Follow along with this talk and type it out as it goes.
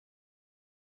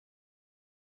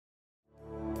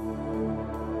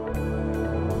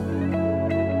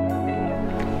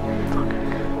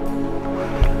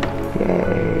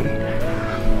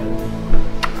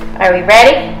Are we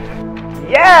ready?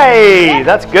 Yay!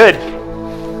 That's good.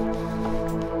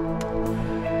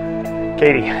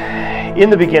 Katie,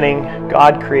 in the beginning,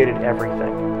 God created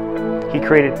everything. He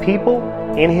created people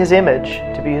in His image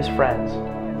to be His friends,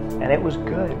 and it was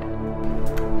good.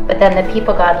 But then the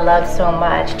people God loved so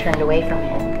much turned away from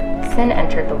Him. Sin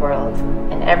entered the world,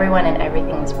 and everyone and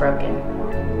everything was broken.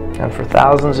 And for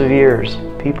thousands of years,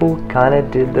 people kind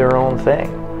of did their own thing,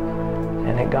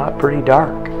 and it got pretty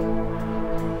dark.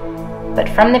 But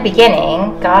from the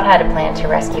beginning, God had a plan to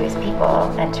rescue His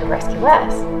people and to rescue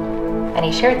us. And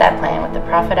He shared that plan with the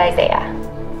prophet Isaiah.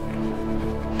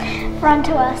 For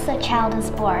unto us a child is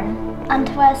born,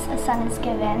 unto us a son is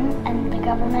given, and the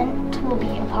government will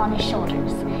be upon His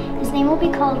shoulders. His name will be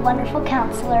called Wonderful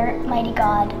Counselor, Mighty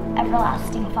God,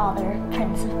 Everlasting Father,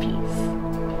 Prince of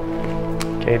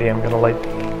Peace. Katie, I'm going to light the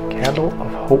candle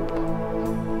of hope.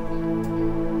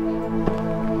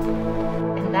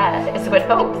 And that is what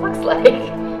hope looks like.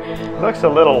 It looks a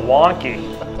little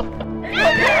wonky.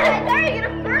 Are you going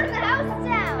to burn the house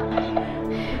down?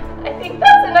 I think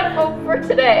that's enough hope for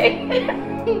today.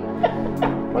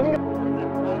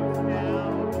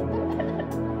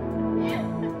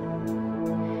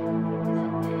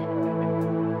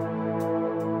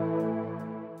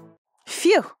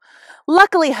 Phew!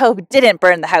 Luckily, hope didn't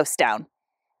burn the house down.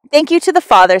 Thank you to the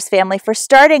Father's family for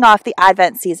starting off the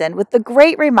Advent season with the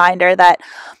great reminder that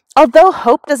although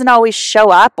hope doesn't always show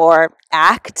up or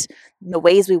act in the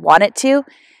ways we want it to,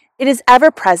 it is ever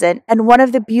present and one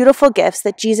of the beautiful gifts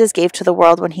that Jesus gave to the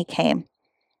world when He came.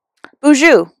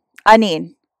 Bonjour,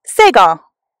 Anin, Segon.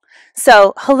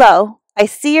 So, hello, I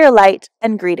see your light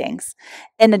and greetings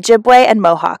in Ojibwe and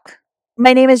Mohawk.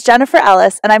 My name is Jennifer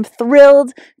Ellis, and I'm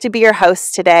thrilled to be your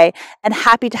host today and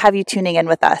happy to have you tuning in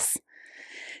with us.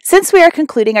 Since we are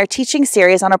concluding our teaching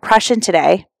series on oppression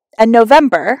today, and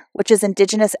November, which is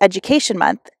Indigenous Education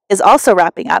Month, is also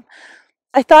wrapping up,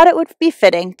 I thought it would be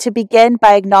fitting to begin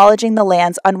by acknowledging the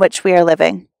lands on which we are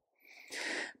living.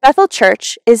 Bethel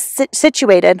Church is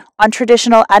situated on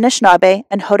traditional Anishinaabe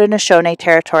and Haudenosaunee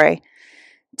territory.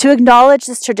 To acknowledge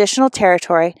this traditional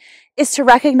territory is to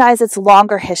recognize its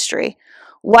longer history,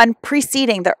 one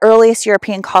preceding the earliest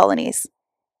European colonies.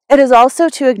 It is also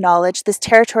to acknowledge this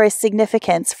territory's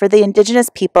significance for the Indigenous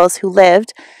peoples who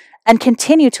lived and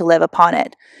continue to live upon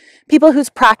it, people whose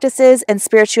practices and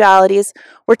spiritualities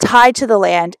were tied to the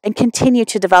land and continue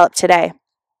to develop today.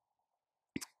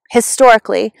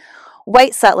 Historically,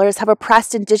 white settlers have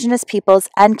oppressed Indigenous peoples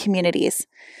and communities.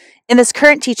 In this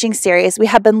current teaching series, we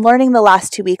have been learning the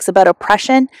last 2 weeks about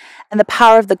oppression and the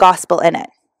power of the gospel in it.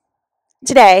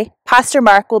 Today, Pastor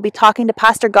Mark will be talking to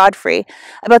Pastor Godfrey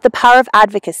about the power of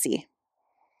advocacy.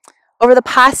 Over the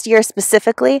past year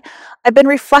specifically, I've been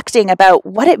reflecting about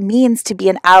what it means to be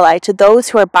an ally to those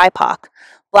who are BIPOC,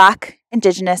 Black,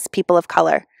 Indigenous, people of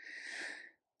color.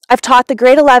 I've taught the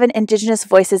Grade 11 Indigenous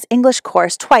Voices English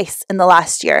course twice in the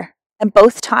last year, and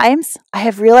both times I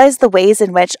have realized the ways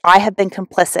in which I have been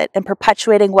complicit in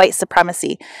perpetuating white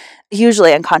supremacy,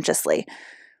 usually unconsciously.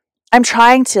 I'm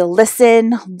trying to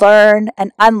listen, learn,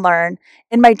 and unlearn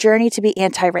in my journey to be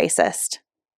anti-racist.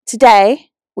 Today,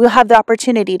 we'll have the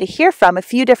opportunity to hear from a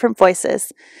few different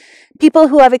voices, people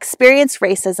who have experienced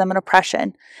racism and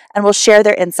oppression, and will share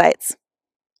their insights.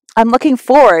 I'm looking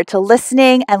forward to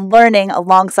listening and learning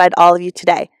alongside all of you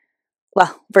today.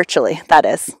 Well, virtually, that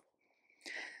is.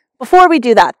 Before we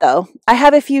do that, though, I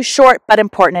have a few short but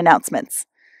important announcements.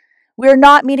 We are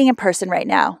not meeting in person right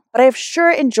now, but I have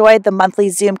sure enjoyed the monthly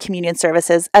Zoom communion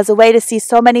services as a way to see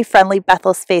so many friendly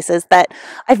Bethel's faces that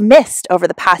I've missed over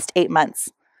the past 8 months.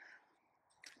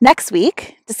 Next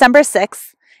week, December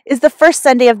 6th, is the first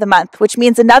Sunday of the month, which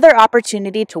means another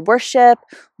opportunity to worship,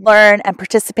 learn, and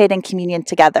participate in communion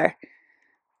together.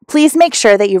 Please make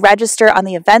sure that you register on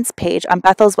the events page on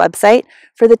Bethel's website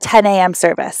for the 10 a.m.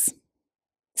 service.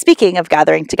 Speaking of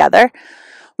gathering together,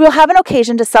 we will have an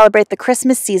occasion to celebrate the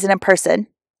Christmas season in person,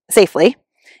 safely,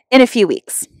 in a few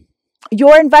weeks.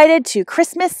 You're invited to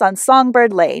Christmas on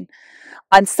Songbird Lane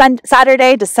on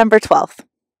Saturday, December 12th.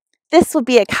 This will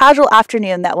be a casual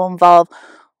afternoon that will involve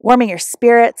warming your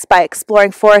spirits by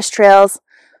exploring forest trails,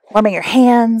 warming your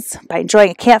hands by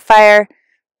enjoying a campfire,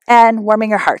 and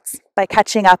warming your hearts by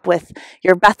catching up with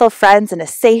your Bethel friends in a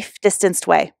safe, distanced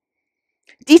way.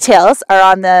 Details are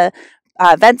on the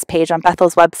events page on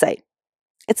Bethel's website.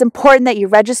 It's important that you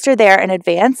register there in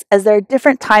advance as there are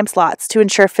different time slots to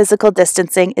ensure physical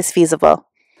distancing is feasible.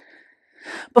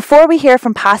 Before we hear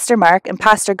from Pastor Mark and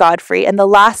Pastor Godfrey in the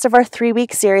last of our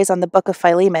 3-week series on the Book of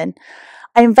Philemon,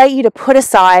 I invite you to put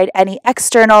aside any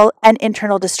external and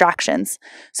internal distractions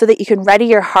so that you can ready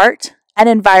your heart and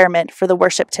environment for the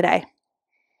worship today.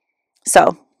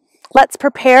 So, Let's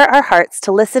prepare our hearts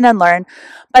to listen and learn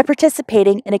by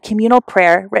participating in a communal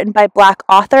prayer written by Black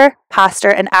author, pastor,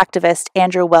 and activist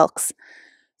Andrew Wilkes.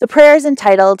 The prayer is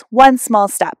entitled One Small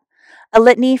Step, a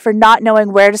litany for not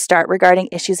knowing where to start regarding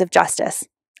issues of justice,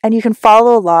 and you can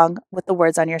follow along with the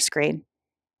words on your screen.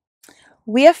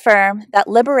 We affirm that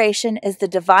liberation is the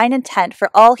divine intent for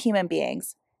all human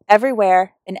beings,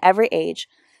 everywhere, in every age,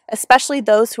 especially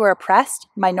those who are oppressed,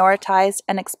 minoritized,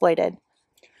 and exploited.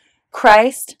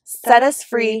 Christ set us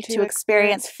free to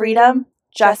experience freedom,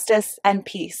 justice, and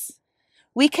peace.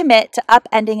 We commit to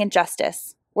upending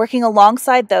injustice, working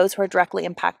alongside those who are directly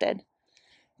impacted.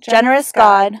 Generous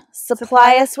God,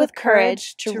 supply us with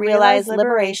courage to realize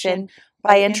liberation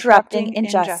by interrupting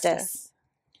injustice.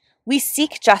 We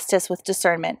seek justice with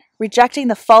discernment, rejecting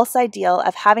the false ideal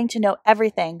of having to know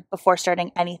everything before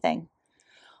starting anything.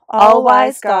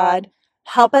 All-wise God,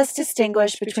 help us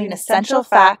distinguish between essential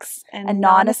facts and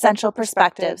non-essential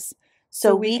perspectives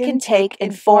so we can take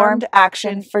informed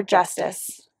action for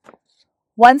justice.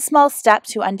 One small step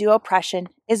to undo oppression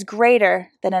is greater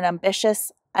than an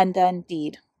ambitious undone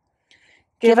deed.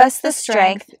 Give us the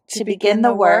strength to begin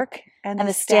the work and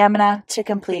the stamina to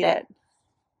complete it.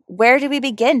 Where do we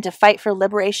begin to fight for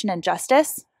liberation and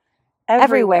justice?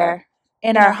 Everywhere.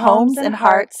 In our homes and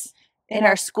hearts, in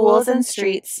our schools and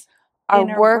streets, our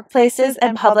workplaces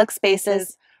and public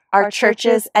spaces, our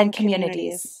churches and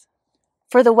communities.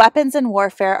 For the weapons in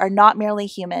warfare are not merely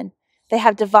human, they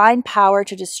have divine power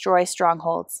to destroy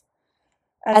strongholds.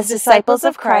 As disciples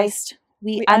of Christ,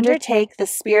 we undertake the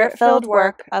spirit-filled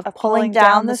work of pulling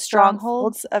down the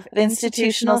strongholds of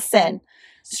institutional sin,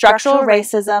 structural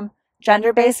racism,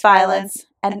 gender-based violence,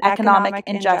 and economic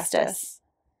injustice.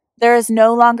 There is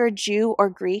no longer Jew or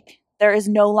Greek. There is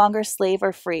no longer slave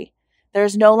or free. There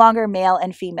is no longer male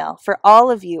and female, for all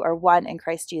of you are one in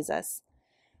Christ Jesus.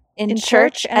 In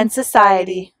church and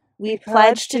society, we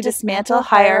pledge to dismantle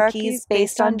hierarchies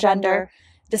based on gender,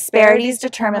 disparities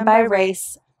determined by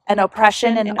race, and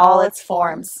oppression in all its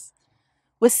forms.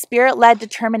 With spirit-led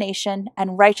determination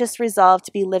and righteous resolve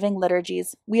to be living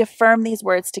liturgies, we affirm these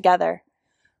words together.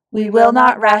 We will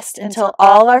not rest until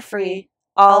all are free,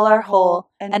 all are whole,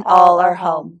 and all are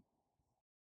home.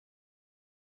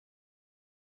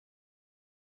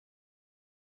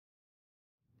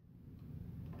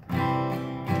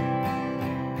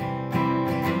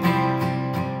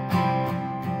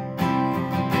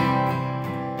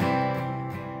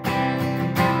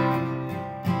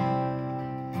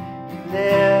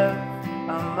 Live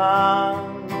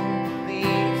among the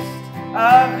least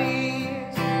of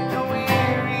these, the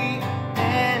weary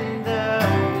and the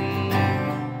weak,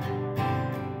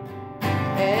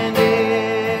 and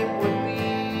it would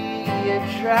be a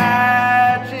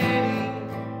tragedy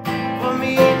for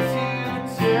me to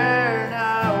turn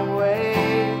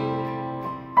away.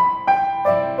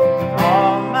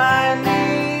 All my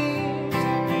needs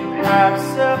you have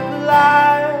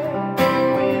supplied.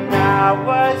 When I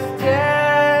was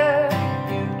dead,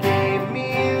 you gave me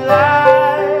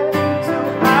life, so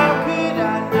how could I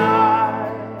not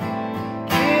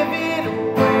give it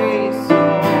away so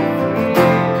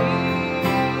freely?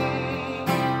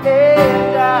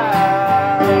 And I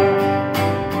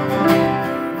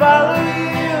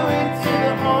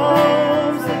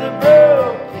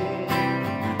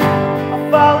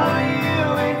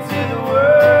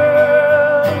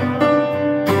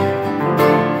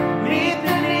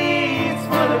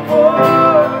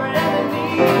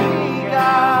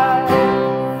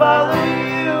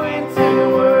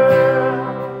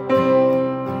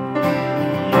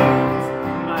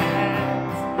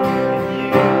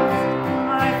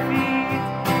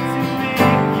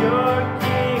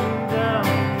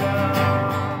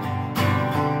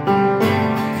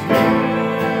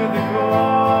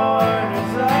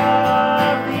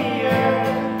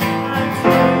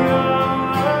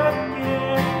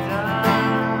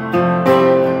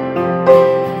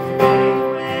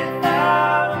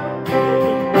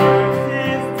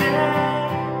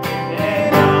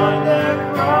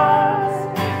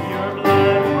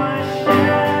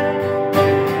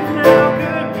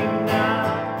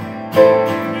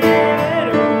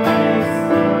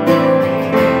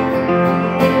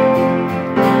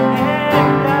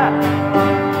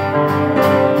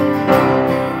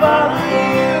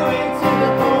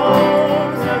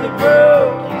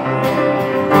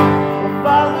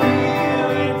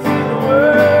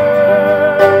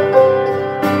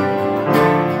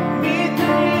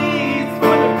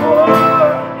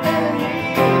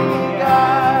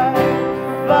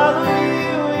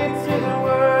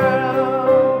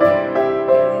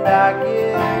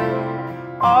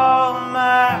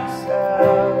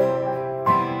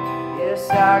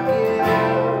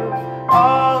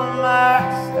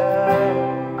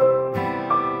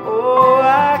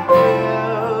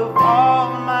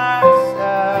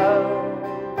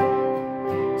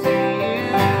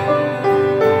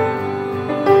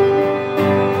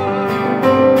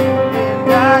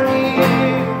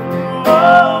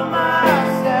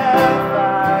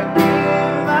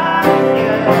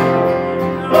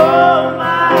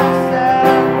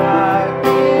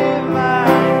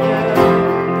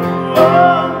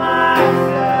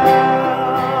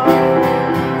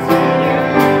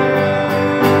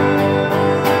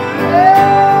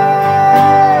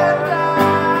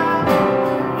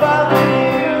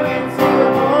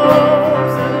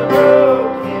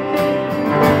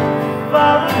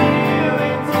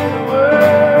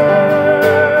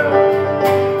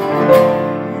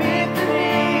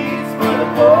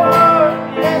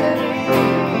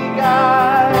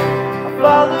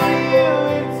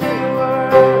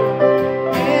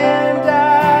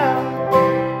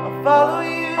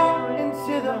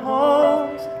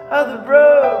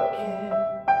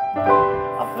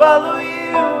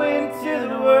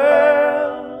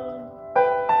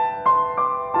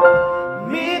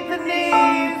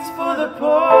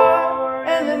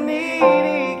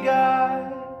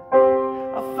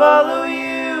follow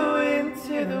you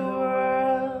into the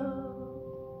world.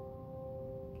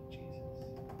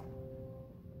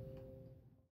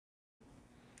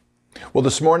 Well,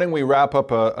 this morning we wrap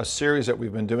up a series that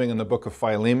we've been doing in the Book of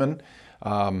Philemon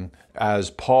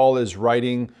as Paul is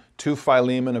writing to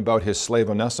Philemon about his slave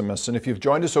Onesimus. And if you've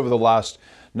joined us over the last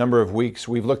number of weeks,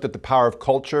 we've looked at the power of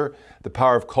culture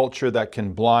that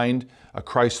can blind a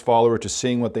Christ follower to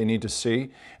seeing what they need to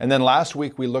see. And then last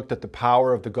week we looked at the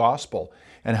power of the gospel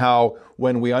and how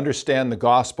when we understand the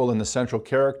gospel and the central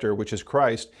character, which is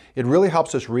Christ, it really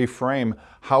helps us reframe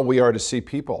how we are to see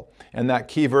people. And that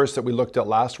key verse that we looked at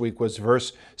last week was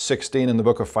verse 16 in the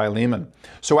book of Philemon.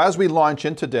 So as we launch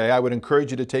in today, I would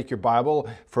encourage you to take your Bible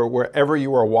for wherever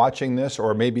you are watching this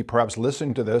or maybe perhaps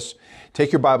listening to this.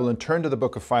 Take your Bible and turn to the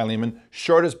book of Philemon,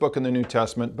 shortest book in the New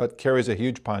Testament, but carries a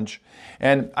huge punch.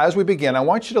 And as we begin, I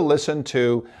want you to listen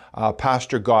to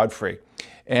Pastor Godfrey.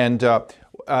 And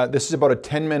this is about a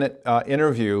 10-minute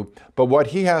interview, but what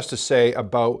he has to say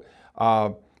about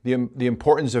the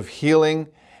importance of healing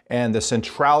and the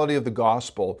centrality of the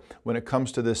gospel when it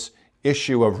comes to this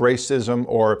issue of racism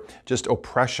or just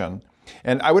oppression.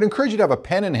 And I would encourage you to have a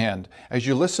pen in hand as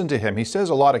you listen to him. He says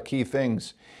a lot of key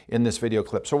things in this video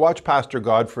clip. So watch Pastor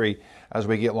Godfrey as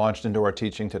we get launched into our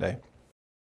teaching today.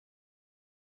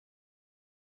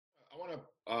 I want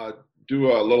to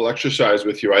do a little exercise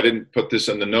with you. I didn't put this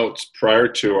in the notes prior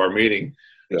to our meeting.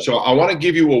 Yeah. So I want to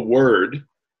give you a word,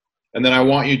 and then I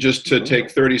want you just to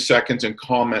take 30 seconds and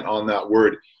comment on that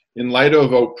word in light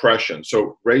of oppression.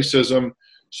 So racism,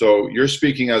 so you're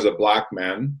speaking as a black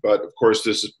man, but of course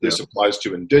this applies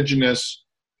to indigenous,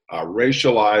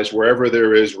 racialized, wherever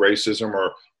there is racism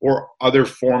or other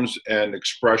forms and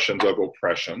expressions of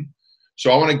oppression.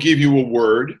 So I want to give you a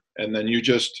word, and then you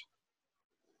just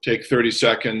take 30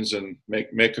 seconds and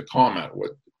make a comment,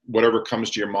 whatever comes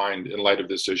to your mind in light of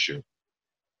this issue.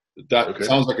 That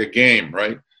sounds like a game,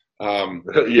 right?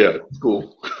 Yeah,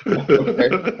 cool.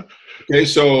 Okay,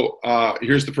 so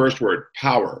here's the first word,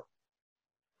 power.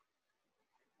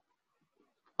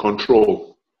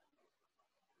 Control.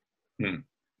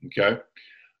 Okay.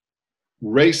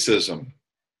 Racism.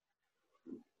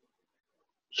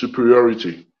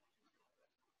 Superiority.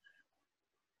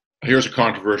 Here's a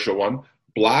controversial one.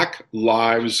 Black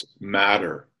Lives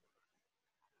Matter.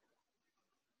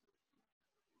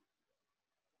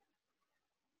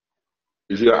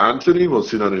 Is it an antonym or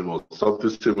synonym or something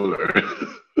similar?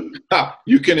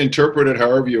 You can interpret it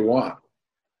however you want.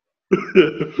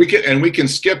 We can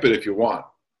skip it if you want.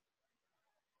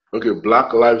 Okay,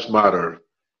 Black Lives Matter.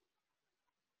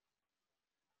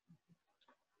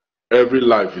 Every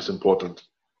life is important.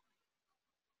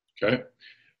 Okay.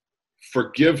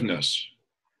 Forgiveness.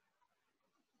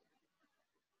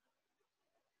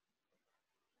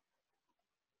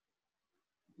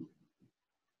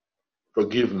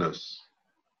 Forgiveness.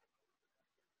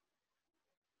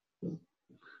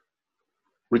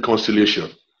 Reconciliation.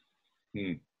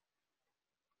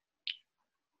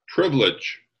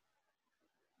 Privilege.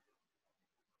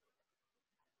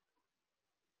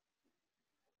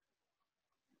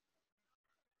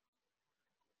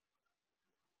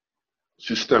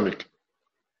 Systemic.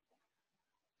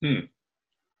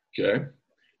 Okay.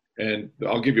 And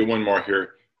I'll give you one more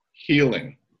here.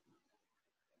 Healing.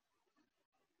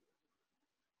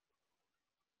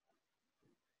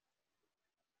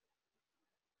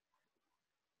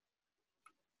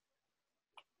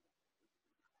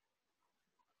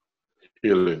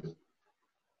 Healing.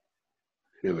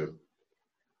 Healing.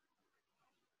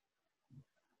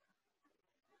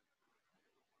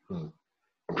 I'm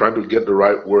trying to get the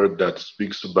right word that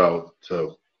speaks about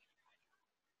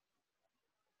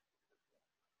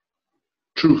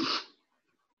truth.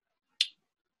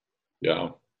 Yeah.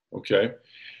 Okay.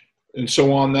 And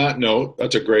so on that note,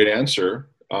 that's a great answer.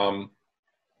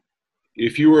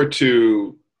 If you were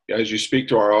to, as you speak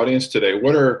to our audience today,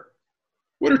 what are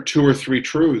 2 or 3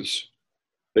 truths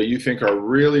that you think are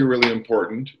really, really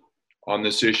important on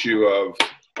this issue of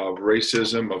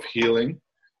racism, of healing?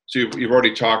 So you've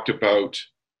already talked about,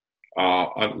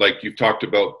 like you've talked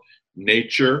about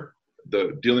nature,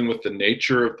 dealing with the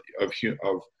nature of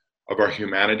our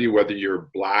humanity, whether you're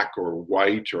black or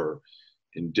white or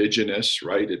indigenous,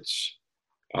 right? It's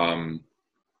and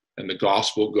the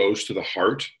gospel goes to the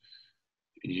heart.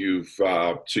 So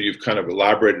you've kind of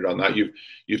elaborated on that.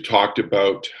 You've talked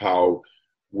about how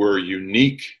we're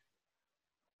unique,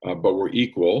 but we're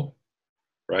equal,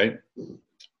 right?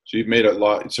 So you've made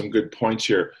some good points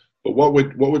here. But what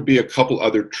would be a couple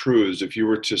other truths if you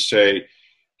were to say,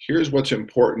 here's what's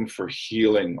important for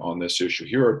healing on this issue?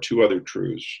 Here are 2 other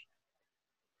truths.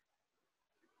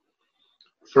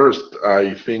 First,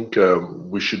 I think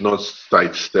we should not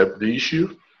sidestep the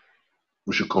issue.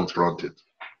 We should confront it.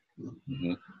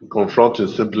 Confronting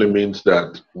simply means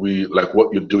that we, like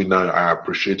what you're doing now, I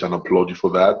appreciate and applaud you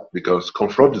for that, because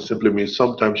confronting simply means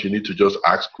sometimes you need to just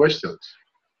ask questions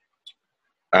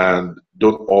and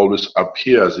don't always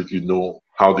appear as if you know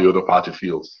how the other party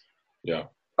feels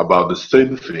about the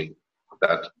same thing,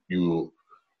 that you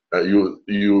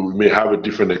may have a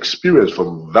different experience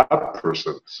from that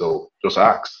person. So just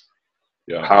ask,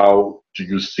 how do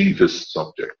you see this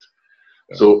subject?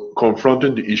 So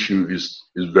confronting the issue is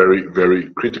very,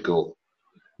 very critical,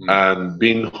 and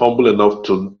being humble enough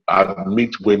to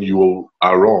admit when you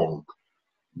are wrong,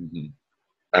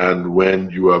 and when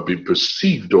you are being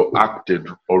perceived or acted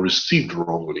or received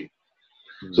wrongly.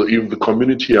 So if the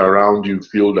community around you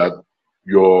feel that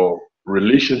your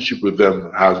relationship with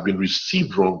them has been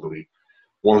received wrongly,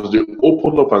 once they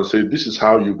open up and say, this is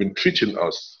how you've been treating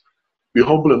us, be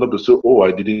humble enough to say, oh,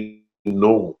 I didn't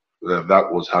know that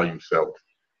that was how you felt.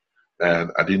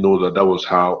 And I didn't know that that was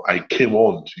how I came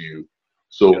on to you.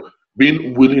 So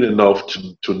being willing enough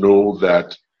to know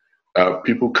that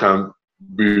people can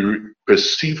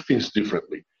perceive things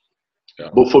differently.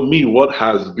 But for me, what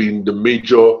has been the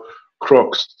major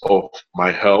crux of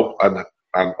my help, and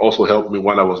also helped me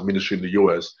when I was ministering in the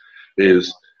US,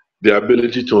 is the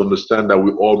ability to understand that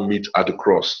we all meet at the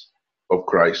cross of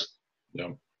Christ.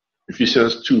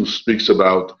 Ephesians 2 speaks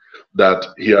about that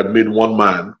he had made one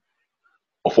man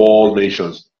of all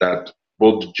nations, that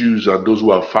both the Jews and those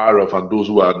who are far off and those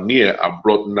who are near are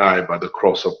brought nigh by the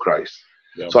cross of Christ.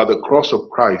 So at the cross of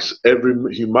Christ,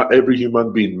 every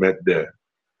human being met there.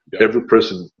 Every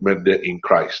person met there in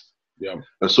Christ.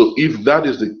 And so if that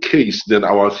is the case, then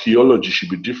our theology should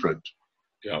be different.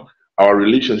 Our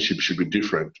relationship should be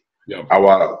different.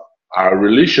 Our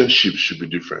relationship should be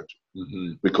different.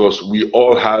 Because we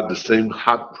all had the same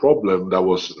heart problem that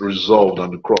was resolved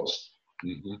on the cross.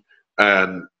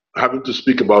 And having to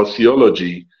speak about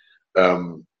theology,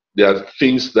 there are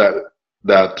things that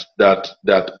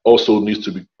also needs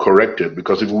to be corrected.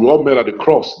 Because if we all met at the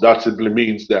cross, that simply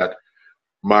means that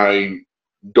my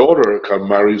daughter can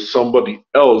marry somebody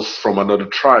else from another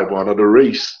tribe or another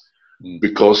race,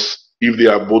 because if they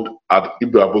are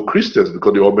both Christians,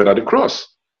 because they all met at the cross.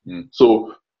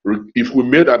 So if we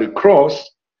met at the cross,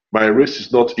 my race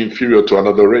is not inferior to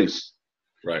another race.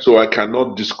 So I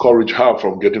cannot discourage her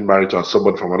from getting married to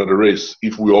somebody from another race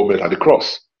if we all met at the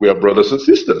cross. We are brothers and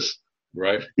sisters.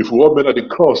 If we all met at the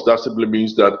cross, that simply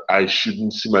means that I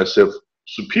shouldn't see myself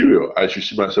superior. I should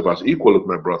see myself as equal with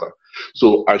my brother.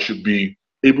 So I should be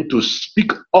able to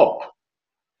speak up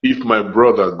if my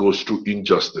brother goes through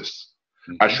injustice.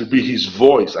 I should be his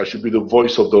voice. I should be the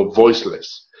voice of the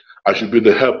voiceless. I should be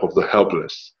the help of the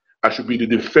helpless. I should be the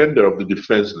defender of the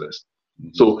defenseless.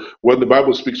 So when the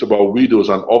Bible speaks about widows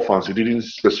and orphans, it didn't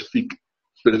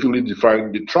specifically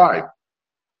define the tribe.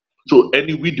 So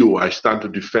any widow I stand to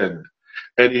defend.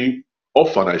 Any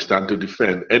orphan I stand to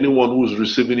defend. Anyone who is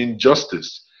receiving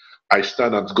injustice, I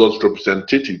stand as God's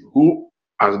representative who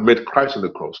has met Christ on the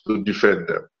cross to defend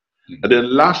them. And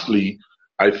then lastly,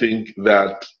 I think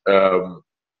that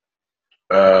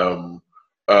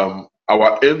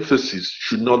our emphasis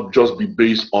should not just be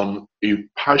based on a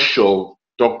partial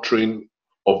doctrine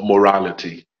of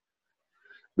morality,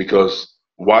 because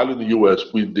while in the US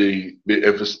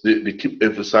they keep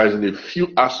emphasizing a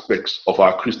few aspects of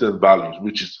our Christian values,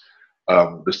 which is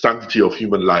the sanctity of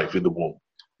human life in the womb,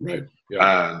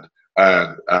 and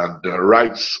the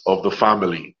rights of the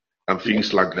family and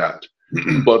things like that.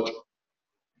 But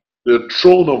the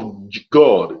throne of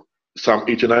God, Psalm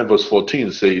 89 verse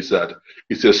 14 says that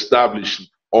it's established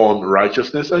on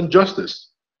righteousness and justice.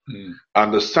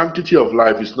 And the sanctity of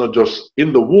life is not just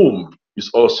in the womb, it's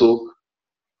also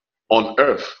on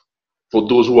earth for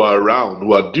those who are around,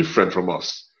 who are different from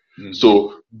us.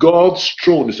 So God's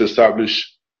throne is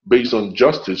established based on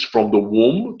justice from the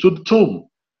womb to the tomb.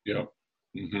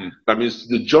 That means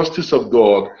the justice of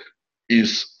God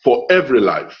is for every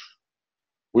life.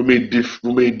 We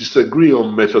may disagree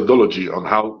on methodology, on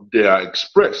how they are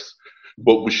expressed,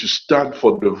 but we should stand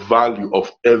for the value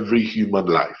of every human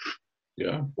life.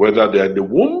 Whether they're in the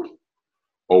womb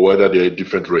or whether they're a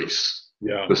different race.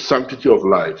 The sanctity of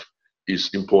life is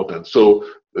important. So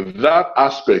that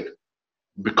aspect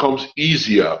becomes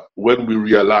easier when we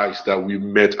realize that we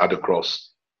met at the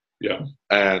cross.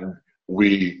 And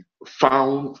we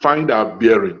find our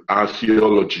bearing, our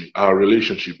theology, our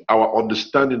relationship, our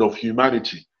understanding of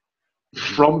humanity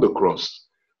from the cross.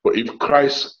 But if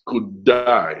Christ could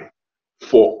die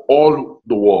for all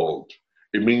the world,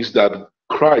 it means that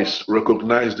Christ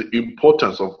recognized the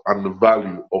importance of and the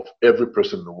value of every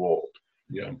person in the world.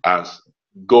 Yeah. as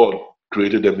God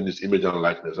created them in His image and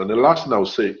likeness. And the last thing I would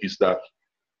say is that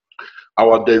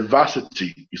our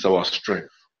diversity is our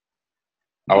strength.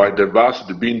 Our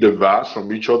diversity, being diverse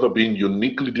from each other, being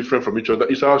uniquely different from each other,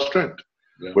 is our strength.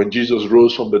 Yeah. When Jesus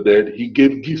rose from the dead, He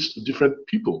gave gifts to different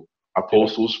people: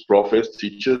 apostles, prophets,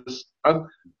 teachers,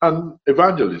 and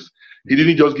evangelists. He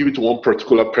didn't just give it to one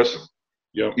particular person.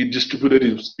 Yeah. He distributed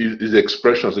his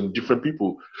expressions in different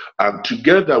people. And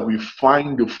together we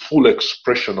find the full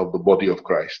expression of the body of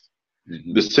Christ.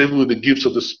 Mm-hmm. The same with the gifts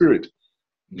of the Spirit,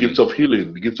 gifts of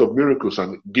healing, the gifts of miracles,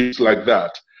 and gifts like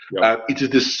that. Yeah. And it is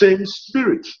the same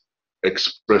Spirit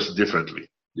expressed differently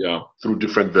through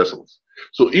different vessels.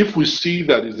 So if we see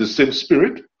that it's the same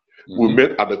Spirit, we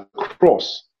met at the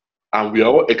cross, and we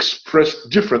are all expressed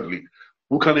differently,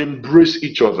 we can embrace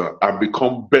each other and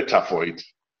become better for it.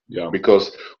 Yeah.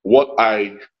 Because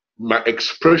my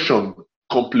expression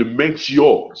complements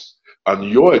yours, and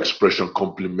your expression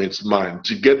complements mine.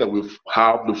 Together we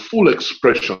have the full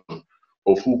expression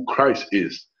of who Christ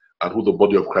is and who the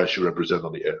body of Christ should represent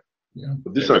on the earth. Yeah.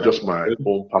 But these are just my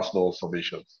own personal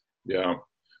summations. Yeah.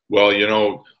 Well, you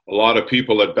know, a lot of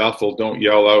people at Bethel don't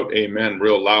yell out amen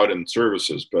real loud in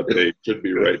services, but they should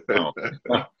be right now.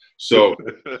 So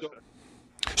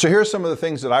here's some of the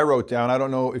things that I wrote down. I don't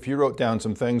know if you wrote down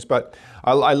some things, but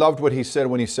I loved what he said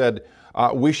when he said,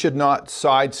 we should not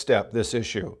sidestep this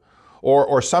issue.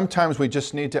 Or sometimes we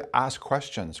just need to ask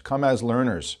questions, come as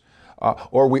learners.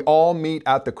 Or we all meet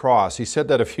at the cross. He said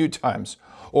that a few times.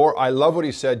 Or I love what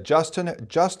he said,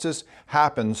 justice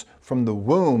happens from the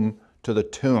womb to the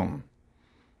tomb.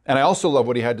 And I also love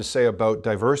what he had to say about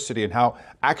diversity and how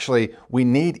actually we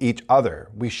need each other.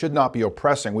 We should not be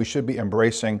oppressing. We should be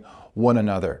embracing one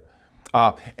another.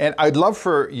 And I'd love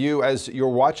for you, as you're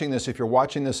watching this, if you're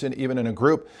watching this even in a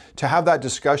group, to have that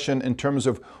discussion in terms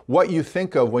of what you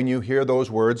think of when you hear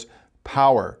those words,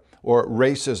 power, or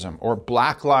racism, or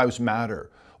Black Lives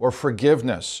Matter, or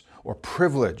forgiveness, or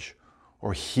privilege,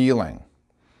 or healing.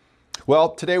 Well,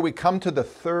 today we come to the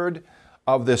third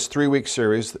of this 3-week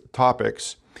series,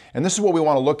 topics, and this is what we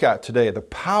want to look at today. The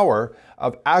power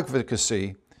of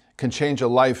advocacy can change a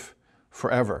life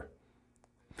forever.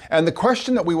 And the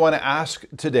question that we want to ask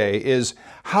today is,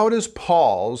 how does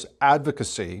Paul's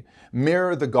advocacy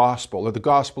mirror the gospel, or the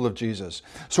gospel of Jesus?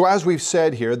 So as we've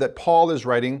said here, that Paul is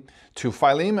writing to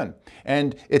Philemon,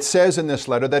 and it says in this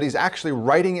letter that he's actually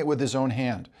writing it with his own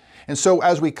hand. And so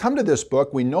as we come to this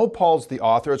book, we know Paul's the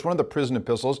author. It's one of the prison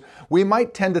epistles. We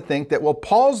might tend to think that, well,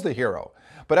 Paul's the hero.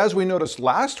 But as we noticed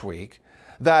last week,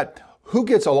 that who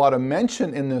gets a lot of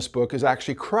mention in this book is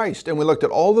actually Christ. And we looked at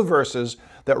all the verses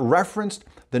that referenced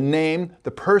the name,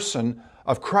 the person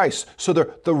of Christ. So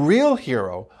the real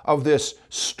hero of this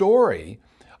story,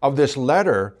 of this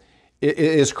letter,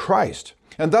 is Christ.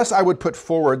 And thus I would put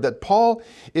forward that Paul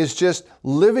is just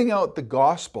living out the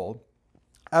gospel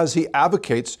as he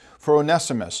advocates for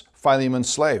Onesimus, Philemon's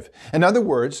slave. In other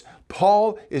words,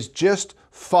 Paul is just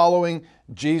following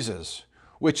Jesus,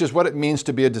 which is what it means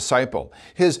to be a disciple.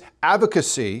 His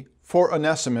advocacy for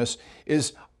Onesimus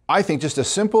is, I think, just a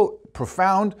simple,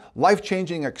 profound,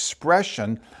 life-changing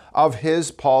expression of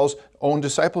Paul's own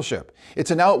discipleship.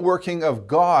 It's an outworking of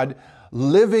God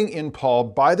living in Paul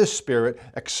by the Spirit,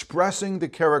 expressing the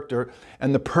character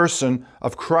and the person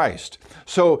of Christ.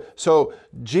 So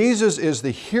Jesus is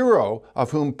the hero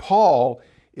of whom Paul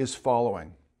is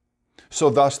following. So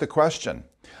thus the question,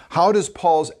 how does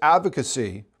Paul's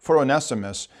advocacy for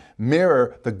Onesimus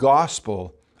mirror the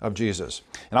gospel of Jesus?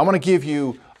 And I want to give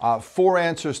you 4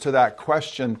 answers to that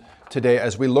question today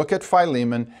as we look at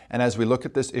Philemon and as we look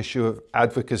at this issue of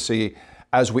advocacy,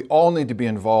 as we all need to be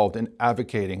involved in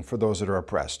advocating for those that are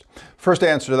oppressed. First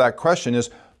answer to that question is,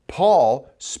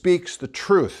 Paul speaks the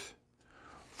truth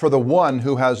for the one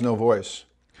who has no voice.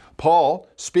 Paul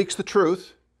speaks the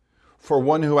truth for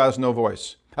one who has no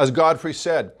voice. As Godfrey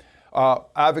said,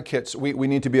 advocates, we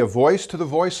need to be a voice to the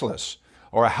voiceless,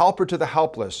 or a helper to the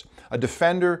helpless, a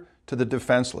defender to the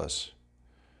defenseless.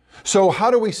 So how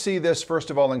do we see this, first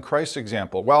of all, in Christ's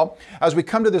example? Well, as we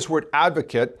come to this word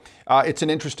advocate, it's an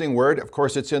interesting word. Of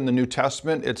course, it's in the New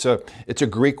Testament. It's a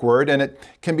Greek word, and it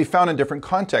can be found in different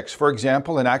contexts. For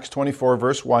example, in Acts 24,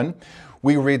 verse 1,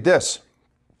 we read this.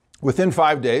 Within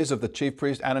 5 days of the chief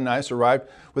priest Ananias arrived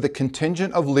with a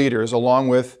contingent of leaders along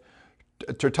with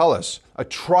Tertullus, a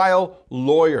trial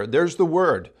lawyer. There's the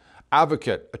word,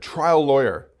 advocate, a trial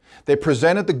lawyer. They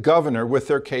presented the governor with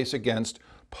their case against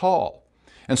Paul.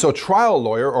 And so trial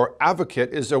lawyer or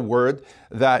advocate is a word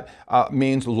that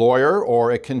means lawyer,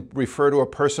 or it can refer to a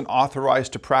person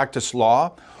authorized to practice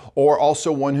law, or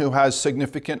also one who has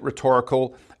significant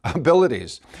rhetorical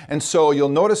abilities. And so you'll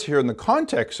notice here in the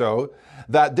context, though,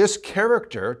 that this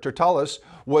character, Tertullus,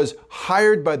 was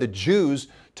hired by the Jews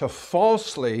to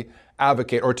falsely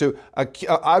advocate, or to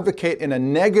advocate in a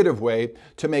negative way,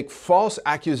 to make false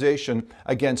accusation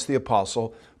against the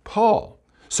Apostle Paul.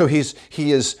 So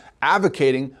he is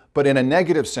advocating, but in a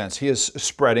negative sense. He is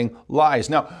spreading lies.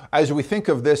 Now, as we think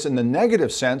of this in the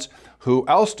negative sense, who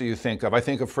else do you think of? I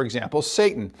think of, for example,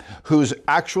 Satan, whose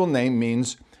actual name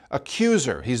means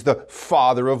accuser. He's the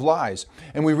father of lies.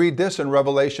 And we read this in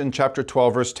Revelation chapter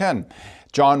 12, verse 10.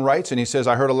 John writes, and he says,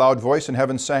 I heard a loud voice in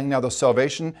heaven saying, now the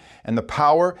salvation and the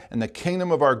power and the kingdom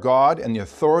of our God and the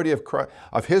authority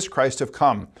of his Christ have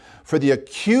come. For the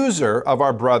accuser of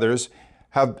our brothers,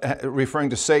 referring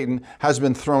to Satan, has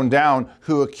been thrown down,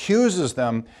 who accuses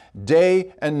them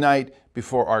day and night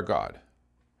before our God.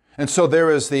 And so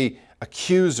there is the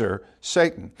accuser,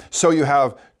 Satan. So you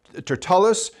have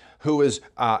Tertullus, who is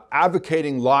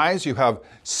advocating lies. You have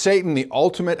Satan, the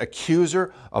ultimate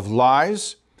accuser of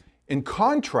lies, in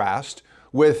contrast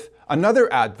with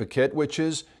another advocate, which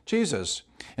is Jesus.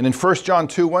 And in 1 John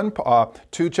 2,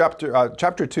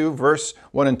 chapter 2, verse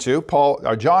 1 and 2,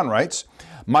 John writes,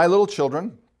 my little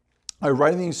children, I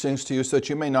write these things to you so that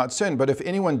you may not sin. But if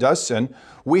anyone does sin,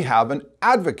 we have an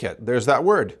advocate. There's that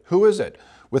word. Who is it?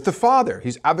 With the Father.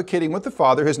 He's advocating with the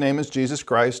Father. His name is Jesus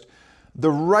Christ,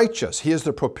 the righteous. He is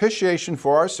the propitiation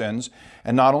for our sins,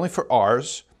 and not only for our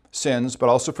sins, but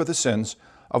also for the sins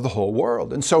of the whole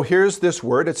world. And so here's this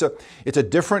word. It's a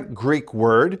different Greek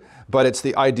word, but it's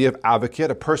the idea of advocate,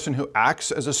 a person who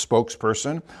acts as a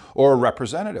spokesperson or a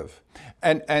representative.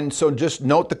 And so just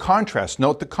note the contrast,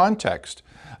 note the context.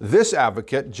 This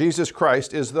advocate, Jesus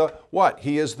Christ, is the what?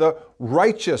 He is the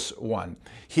righteous one.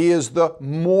 He is the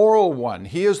moral one.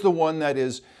 He is the one that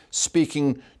is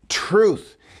speaking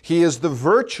truth. He is the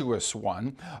virtuous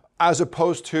one, as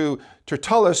opposed to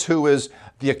Tertullus, who is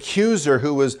the accuser,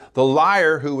 who is the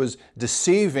liar, who is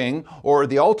deceiving, or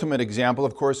the ultimate example,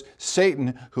 of course,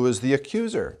 Satan, who is the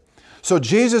accuser. So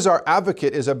Jesus, our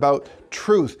advocate, is about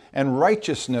truth and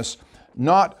righteousness,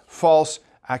 not false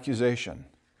accusation.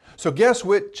 So guess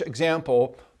which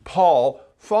example Paul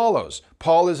follows?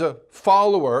 Paul is a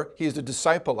follower. He's a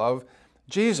disciple of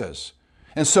Jesus.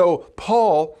 And so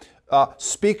Paul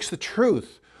speaks the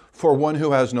truth for one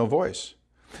who has no voice.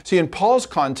 See, in Paul's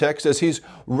context, as he's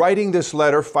writing this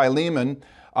letter, Philemon,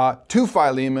 to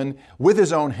Philemon with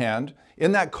his own hand,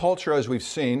 in that culture, as we've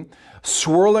seen,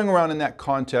 swirling around in that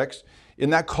context, in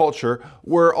that culture,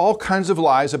 were all kinds of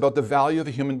lies about the value of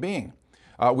a human being.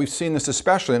 We've seen this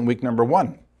especially in week number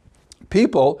 1.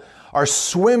 People are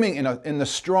swimming in the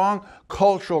strong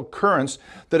cultural currents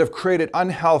that have created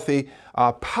unhealthy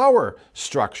power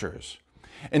structures.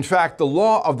 In fact, the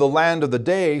law of the land of the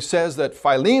day says that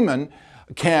Philemon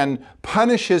can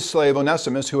punish his slave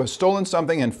Onesimus, who has stolen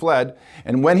something and fled.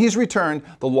 And when he's returned,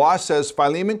 the law says,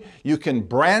 Philemon, you can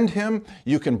brand him,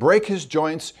 you can break his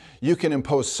joints, you can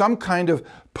impose some kind of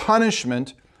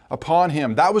punishment upon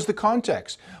him. That was the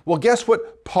context. Well, guess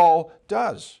what Paul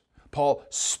does? Paul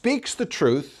speaks the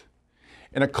truth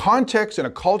in a context, in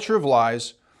a culture of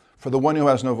lies, for the one who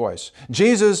has no voice.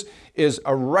 Jesus is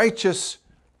a righteous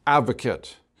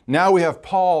advocate. Now we have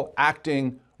Paul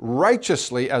acting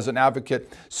righteously as an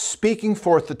advocate, speaking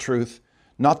forth the truth,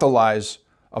 not the lies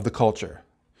of the culture.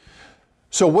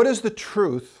 So what is the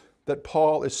truth that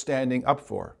Paul is standing up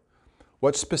for?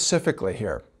 What specifically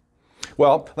here?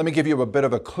 Well, let me give you a bit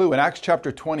of a clue. In Acts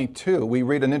chapter 22, we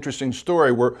read an interesting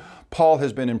story where Paul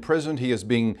has been imprisoned. He is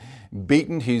being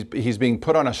beaten. He's being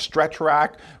put on a stretch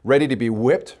rack, ready to be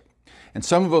whipped. And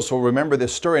some of us will remember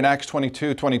this story in Acts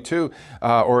 22,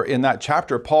 or in that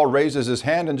chapter. Paul raises his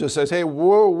hand and just says, hey,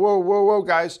 whoa,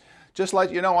 guys, just let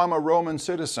you know I'm a Roman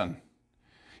citizen.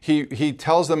 He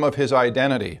tells them of his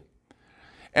identity.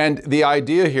 And the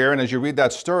idea here, and as you read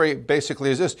that story,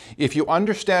 basically is this: if you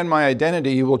understand my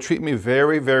identity, you will treat me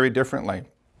very, very differently.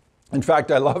 In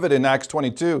fact, I love it in Acts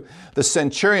 22. The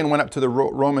centurion went up to the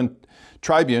Roman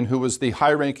tribune, who was the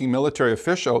high-ranking military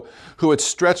official, who had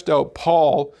stretched out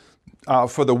Paul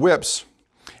for the whips.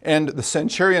 And the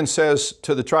centurion says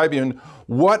to the tribune,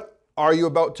 what are you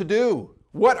about to do?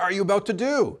 What are you about to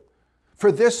do?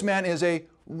 For this man is a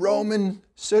Roman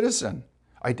citizen.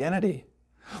 Identity.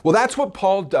 Well, that's what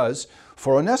Paul does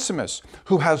for Onesimus,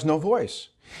 who has no voice.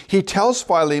 He tells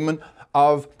Philemon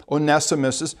of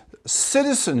Onesimus'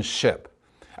 citizenship,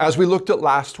 as we looked at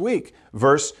last week,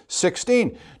 verse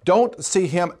 16. Don't see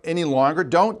him any longer.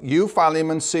 Don't you,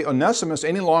 Philemon, see Onesimus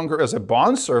any longer as a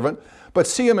bondservant, but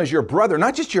see him as your brother.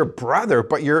 Not just your brother,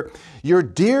 but your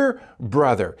dear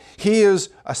brother. He is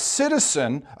a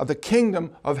citizen of the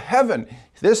kingdom of heaven.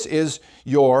 This is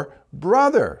your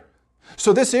brother.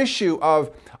 So this issue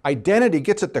of identity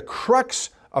gets at the crux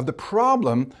of the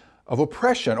problem of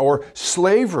oppression or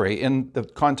slavery in the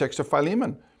context of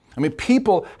Philemon. I mean,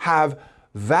 people have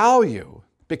value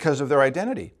because of their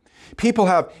identity. People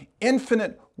have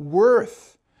infinite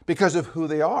worth because of who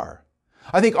they are.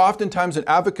 I think oftentimes in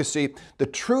advocacy, the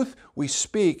truth we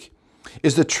speak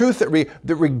is the truth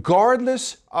that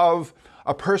regardless of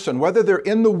a person, whether they're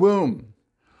in the womb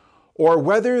or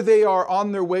whether they are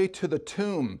on their way to the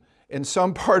tomb in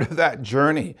some part of that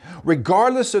journey,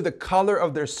 regardless of the color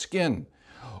of their skin,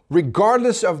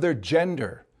 regardless of their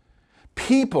gender,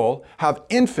 people have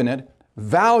infinite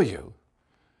value.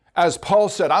 As Paul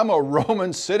said, I'm a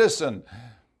Roman citizen.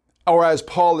 Or as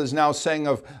Paul is now saying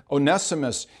of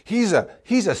Onesimus, he's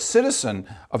a citizen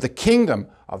of the kingdom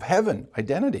of heaven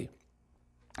identity.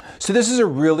 So this is a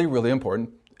really, really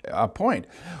important point.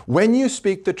 When you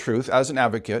speak the truth as an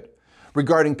advocate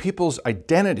regarding people's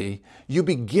identity, you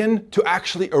begin to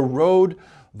actually erode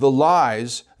the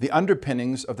lies, the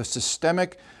underpinnings of the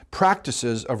systemic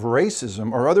practices of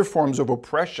racism or other forms of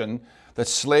oppression that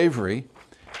slavery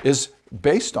is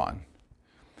based on.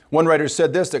 One writer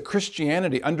said this, that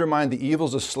Christianity undermined the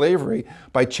evils of slavery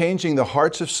by changing the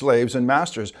hearts of slaves and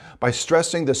masters, by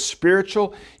stressing the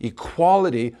spiritual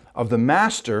equality of the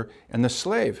master and the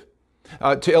slave.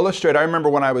 To illustrate, I remember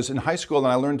when I was in high school and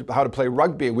I learned how to play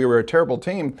rugby. We were a terrible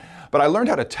team, but I learned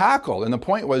how to tackle. And the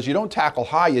point was, you don't tackle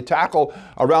high, you tackle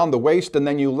around the waist and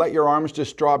then you let your arms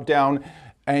just drop down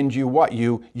and you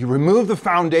remove the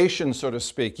foundation, so to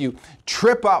speak. You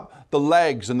trip up the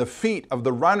legs and the feet of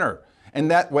the runner. And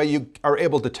that way you are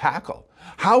able to tackle.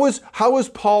 How is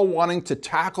Paul wanting to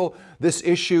tackle this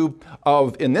issue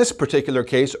of, in this particular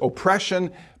case,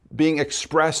 oppression being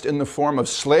expressed in the form of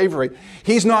slavery?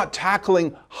 He's not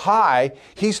tackling high,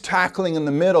 he's tackling in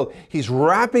the middle. He's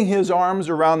wrapping his arms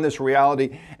around this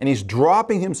reality and he's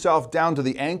dropping himself down to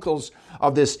the ankles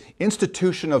of this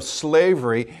institution of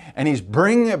slavery, and he's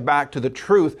bringing it back to the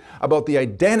truth about the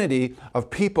identity of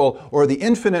people or the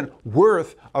infinite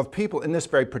worth of people, in this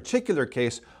very particular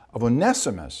case of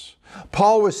Onesimus.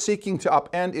 Paul was seeking to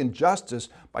upend injustice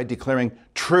by declaring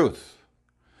truth.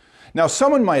 Now,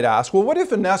 someone might ask, well, what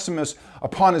if Onesimus,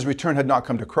 upon his return, had not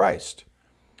come to Christ?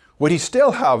 Would he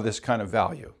still have this kind of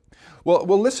value? Well,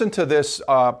 we'll listen to this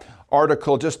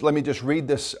article. Let me read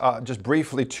this just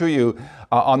briefly to you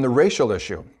on the racial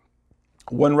issue.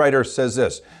 One writer says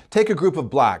this, take a group of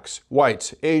blacks,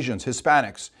 whites, Asians,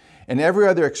 Hispanics, and every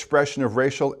other expression of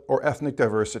racial or ethnic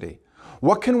diversity.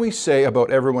 What can we say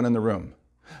about everyone in the room?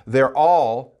 They're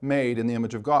all made in the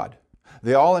image of God.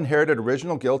 They all inherited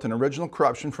original guilt and original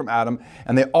corruption from Adam,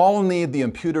 and they all need the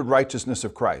imputed righteousness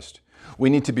of Christ. We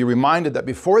need to be reminded that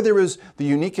before there is the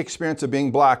unique experience of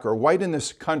being black or white in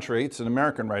this country, it's an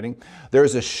American writing, there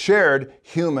is a shared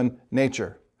human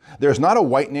nature. There is not a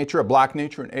white nature, a black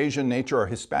nature, an Asian nature, or a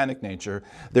Hispanic nature.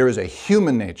 There is a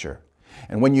human nature.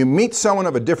 And when you meet someone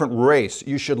of a different race,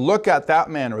 you should look at that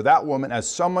man or that woman as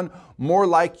someone more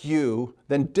like you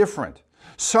than different.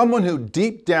 Someone who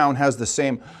deep down has the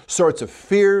same sorts of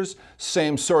fears,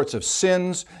 same sorts of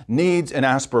sins, needs, and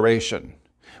aspiration.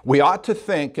 We ought to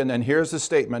think, and then here's the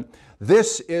statement,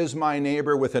 this is my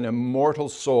neighbor with an immortal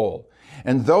soul.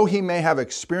 And though he may have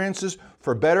experiences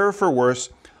for better or for worse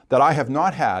that I have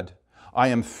not had, I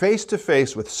am face to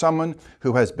face with someone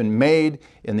who has been made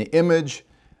in the image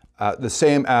the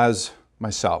same as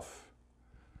myself.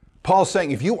 Paul's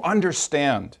saying, if you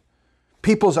understand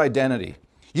people's identity,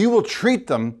 you will treat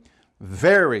them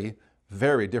very,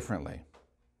 very differently.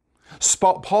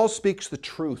 Paul speaks the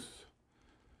truth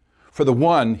for the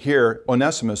one here,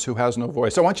 Onesimus, who has no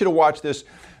voice. I want you to watch this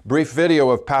brief video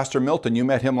of Pastor Milton. You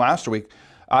met him last week.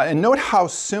 And note how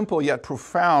simple yet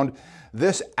profound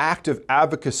this act of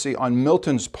advocacy on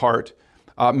Milton's part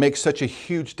makes such a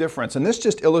huge difference. And this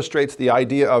just illustrates the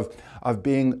idea of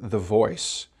being the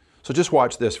voice. So just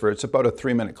watch this it's about a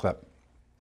 3-minute clip.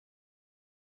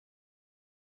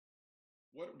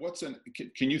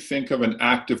 Can you think of an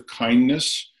act of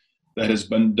kindness that has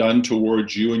been done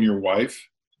towards you and your wife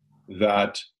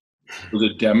that was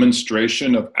a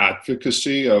demonstration of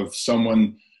advocacy of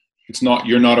someone?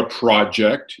 You're not a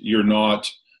project. You're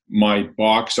not my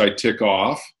box I tick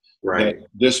off. Right. That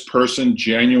this person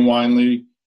genuinely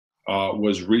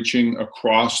was reaching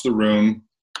across the room,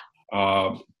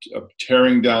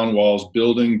 tearing down walls,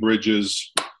 building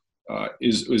bridges.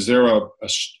 Is there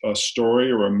a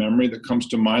story or a memory that comes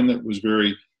to mind that was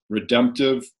very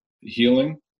redemptive,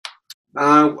 healing?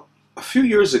 A few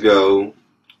years ago,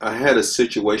 I had a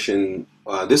situation.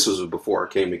 This was before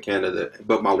I came to Canada,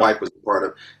 but my wife was a part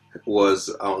of. Was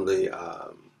on the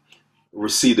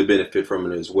receive the benefit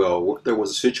from it as well. There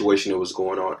was a situation that was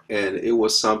going on, and it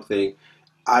was something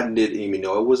I didn't even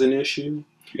know it was an issue.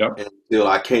 Yep. Until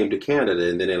I came to Canada,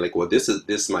 and then they're like, "Well,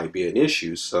 this might be an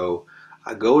issue." So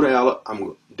I go to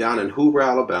I'm down in Hoover,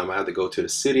 Alabama. I have to go to the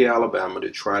city of Alabama to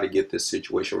try to get this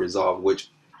situation resolved, which,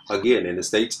 again, in the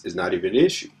States is not even an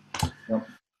issue. Yep.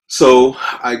 So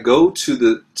I go to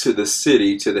the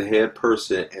city, to the head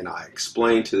person, and I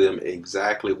explain to them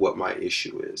exactly what my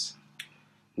issue is.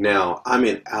 Now I'm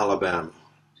in Alabama.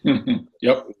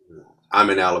 Yep. I'm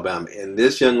in Alabama, and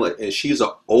this young lady, and she's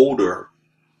an older,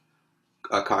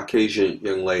 a Caucasian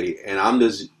young lady, and I'm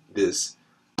this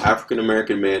African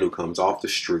American man who comes off the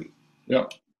street.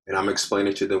 Yep. And I'm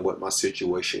explaining to them what my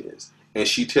situation is. And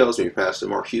she tells me, Pastor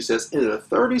Mark, she says, in the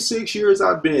 36 years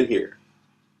I've been here,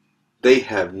 they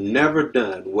have never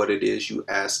done what it is you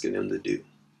asking them to do.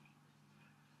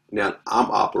 Now I'm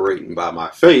operating by my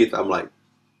faith. I'm like,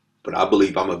 but I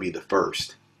believe I'm gonna be the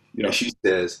first. Yep. And she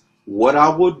says, what I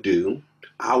will do,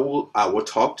 I will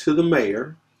talk to the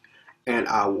mayor, and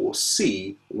I will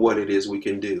see what it is we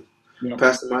can do. Yep.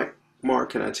 Pastor Mark,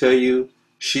 can I tell you,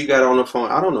 she got on the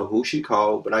phone. I don't know who she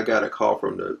called, but I got a call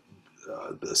from the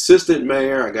assistant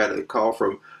mayor. I got a call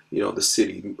from, the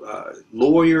city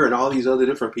lawyer and all these other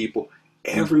different people.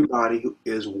 Everybody who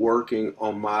is working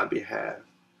on my behalf,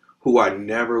 who I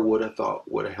never would have thought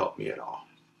would have helped me at all.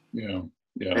 Yeah.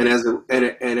 Yeah.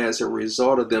 And as a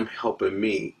result of them helping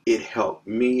me, it helped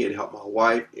my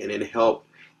wife, and it helped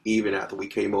even after we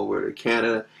came over to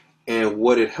Canada. And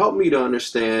what it helped me to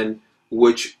understand,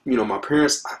 which, my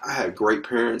parents, I had great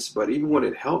parents, but even what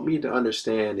it helped me to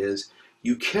understand is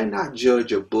you cannot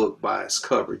judge a book by its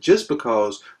cover. Just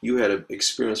because you had an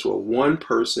experience with one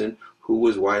person who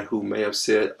was white who may have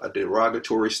said a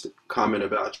derogatory comment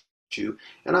about you.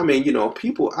 And I mean,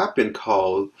 people, I've been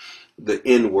called the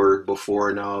N-word before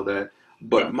and all that.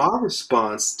 But Yeah. my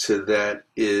response to that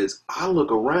is I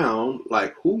look around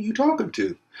like, who you talking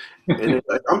to? And they're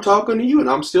like, I'm talking to you, and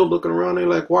I'm still looking around. They're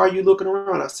like, why are you looking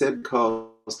around? I said,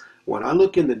 because when I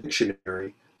look in the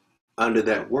dictionary under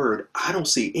that word, I don't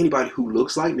see anybody who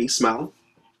looks like me smiling.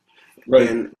 Right.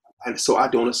 And so I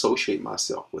don't associate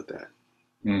myself with that.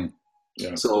 Mm.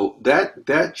 Yeah. So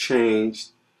that changed,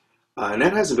 and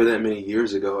that hasn't been that many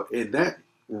years ago. And that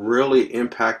really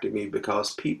impacted me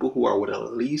because people who I would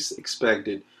have least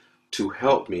expected to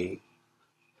help me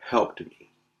helped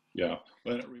me. Yeah.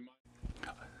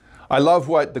 I love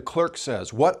what the clerk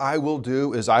says. What I will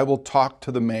do is I will talk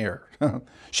to the mayor.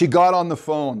 She got on the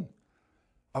phone.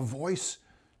 A voice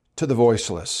to the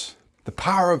voiceless. The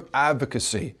power of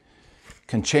advocacy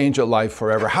can change a life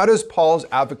forever. How does Paul's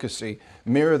advocacy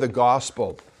mirror the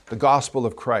gospel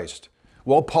of Christ?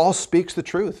 Well, Paul speaks the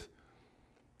truth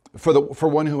for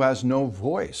one who has no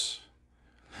voice.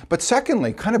 But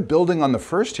secondly, kind of building on the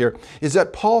first here, is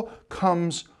that Paul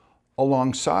comes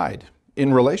alongside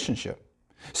in relationship.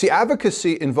 See,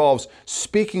 advocacy involves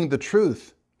speaking the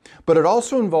truth, but it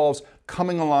also involves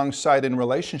coming alongside in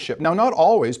relationship. Now, not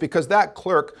always, because that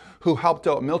clerk who helped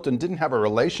out Milton didn't have a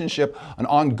relationship, an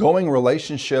ongoing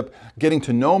relationship, getting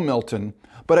to know Milton,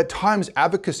 but at times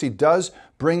advocacy does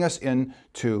bring us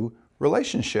into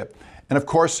relationship. And of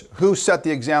course, who set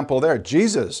the example there?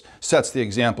 Jesus sets the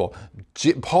example.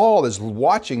 Paul is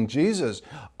watching Jesus,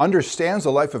 understands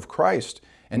the life of Christ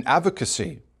and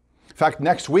advocacy. In fact,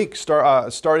 next week,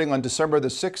 starting on December the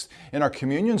 6th in our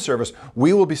communion service,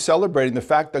 we will be celebrating the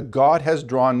fact that God has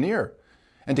drawn near.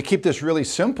 And to keep this really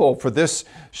simple for this,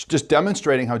 just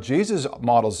demonstrating how Jesus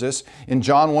models this, in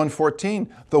John 1:14,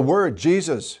 the Word,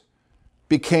 Jesus,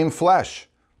 became flesh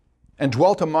and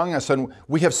dwelt among us, and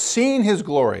we have seen His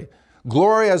glory,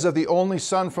 glory as of the only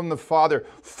Son from the Father,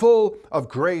 full of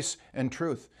grace and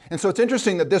truth. And so it's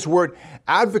interesting that this word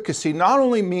advocacy not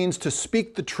only means to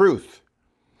speak the truth,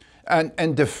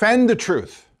 and defend the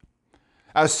truth,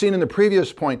 as seen in the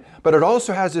previous point, but it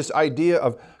also has this idea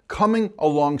of coming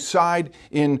alongside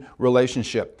in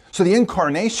relationship. So the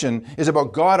incarnation is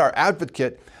about God, our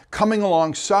advocate, coming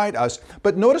alongside us.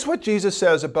 But notice what Jesus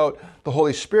says about the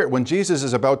Holy Spirit. When Jesus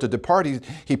is about to depart,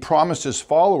 he promised His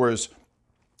followers,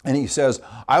 and He says,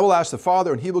 I will ask the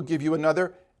Father, and He will give you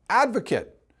another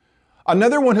advocate,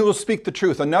 another one who will speak the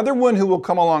truth, another one who will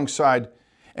come alongside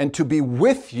and to be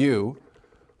with you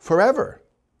forever.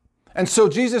 And so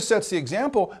Jesus sets the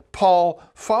example, Paul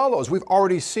follows. We've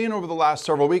already seen over the last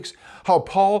several weeks how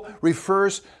Paul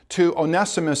refers to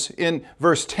Onesimus in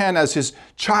verse 10 as his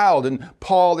child, and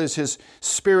Paul is his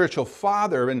spiritual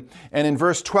father. And in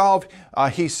verse 12,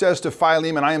 he says to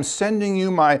Philemon, I am sending you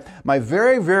my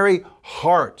very, very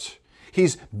heart.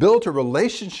 He's built a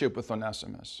relationship with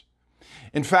Onesimus.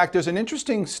 In fact, there's an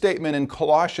interesting statement in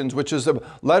Colossians, which is a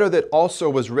letter that also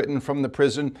was written from the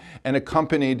prison and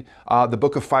accompanied the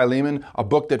Book of Philemon, a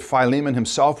book that Philemon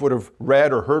himself would have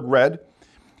read or heard read.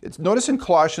 Notice in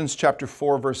Colossians chapter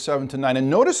 4, verse 7 to 9, and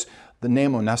notice the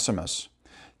name Onesimus.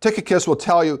 Tychicus will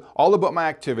tell you all about my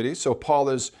activities. So Paul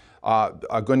is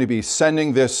going to be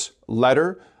sending this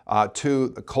letter to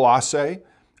Colossae,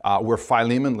 where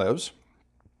Philemon lives.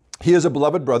 He is a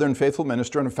beloved brother and faithful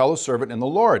minister and a fellow servant in the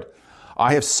Lord.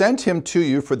 I have sent him to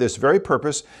you for this very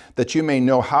purpose, that you may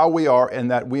know how we are and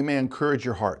that we may encourage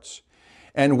your hearts.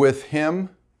 And with him,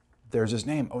 there's his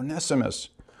name, Onesimus,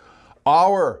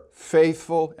 our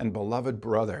faithful and beloved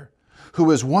brother,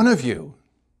 who is one of you.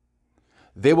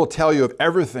 They will tell you of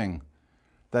everything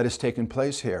that has taken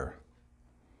place here.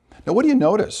 Now, what do you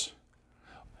notice?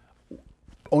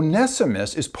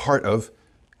 Onesimus is part of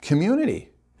community.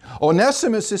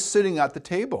 Onesimus is sitting at the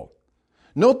table.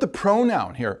 Note the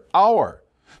pronoun here, our.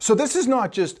 So this is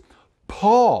not just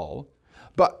Paul,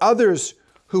 but others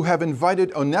who have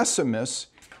invited Onesimus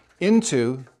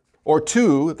into or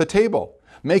to the table,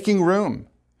 making room.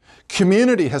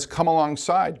 Community has come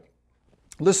alongside.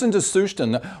 Listen to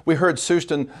Kingston. We heard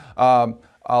Kingston,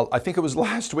 I think it was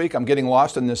last week. I'm getting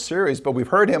lost in this series, but we've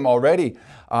heard him already.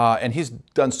 And he's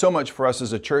done so much for us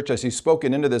as a church as he's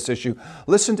spoken into this issue.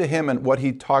 Listen to him and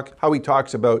how he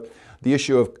talks about the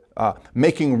issue of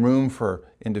making room for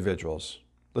individuals.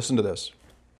 Listen to this.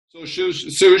 So,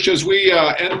 Sush, as we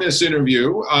end this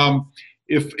interview,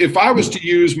 if I was to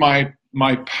use my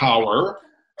power,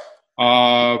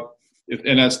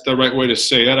 and that's the right way to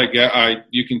say it,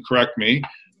 you can correct me,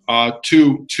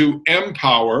 to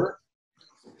empower,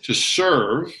 to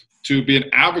serve, to be an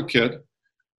advocate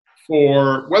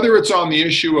for, whether it's on the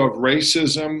issue of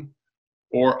racism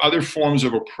or other forms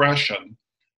of oppression,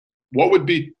 what would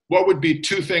be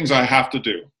two things I have to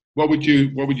do? What would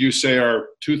you say are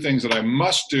two things that I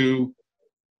must do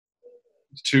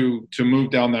to move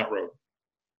down that road?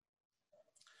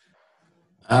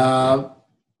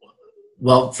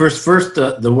 Well, first,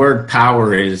 the word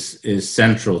power is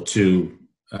central to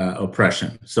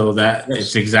oppression. So that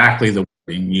it's exactly the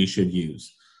wording you should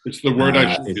use. It's the word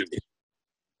I should use.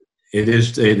 It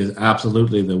is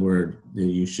absolutely the word that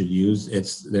you should use.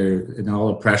 It's there in all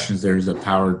oppressions. There's a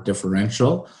power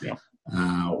differential,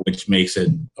 which makes it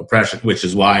oppression. Which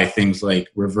is why things like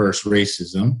reverse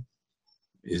racism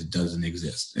doesn't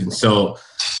exist. And so,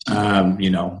 when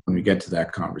we get to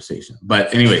that conversation.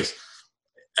 But anyways,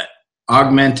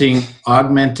 augmenting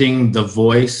the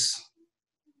voice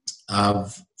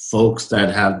of folks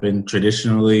that have been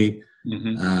traditionally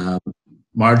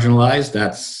marginalized.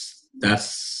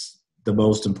 That's the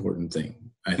most important thing,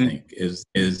 I think, is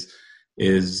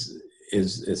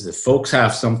that folks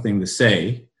have something to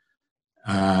say,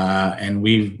 and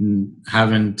we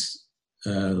haven't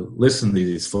listened to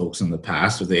these folks in the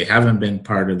past, or they haven't been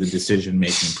part of the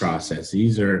decision-making process.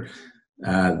 These are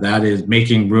that is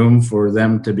making room for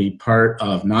them to be part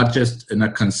of, not just in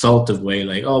a consultative way,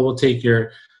 like, oh, we'll take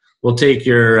your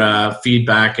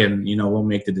feedback and we'll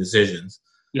make the decisions.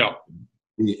 Yeah.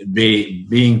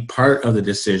 Being part of the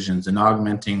decisions and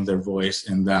augmenting their voice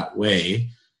in that way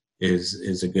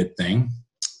is a good thing,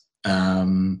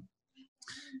 and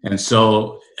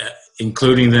so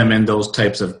including them in those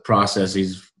types of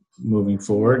processes moving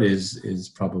forward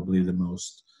is probably the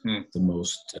most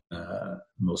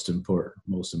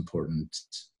important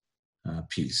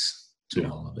piece to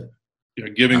all of it. Yeah,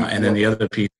 giving and then the other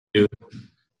piece too.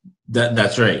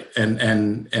 That's right, and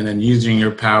then using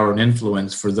your power and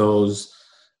influence for those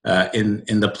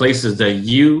in the places that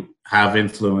you have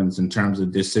influence in terms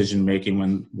of decision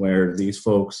making, where these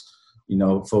folks,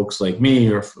 folks like me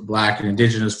or Black and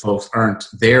Indigenous folks aren't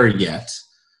there yet,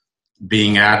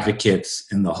 being advocates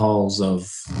in the halls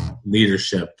of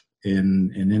leadership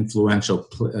in influential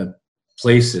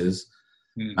places,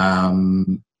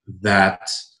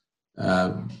 that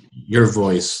your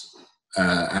voice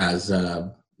as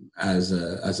an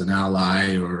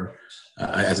ally, or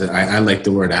I like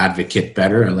the word advocate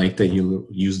better. I like that you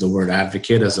use the word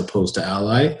advocate as opposed to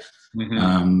ally.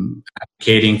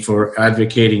 Advocating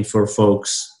for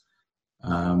folks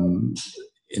in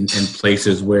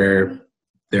places where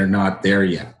they're not there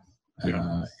yet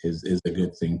is a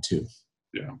good thing too.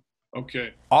 Yeah.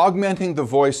 Okay. Augmenting the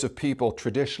voice of people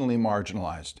traditionally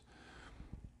marginalized.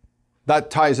 That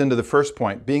ties into the first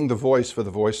point, being the voice for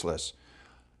the voiceless.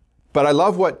 But I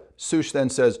love what Sush then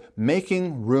says,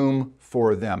 making room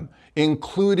for them,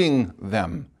 including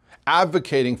them,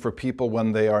 advocating for people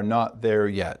when they are not there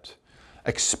yet,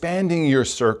 expanding your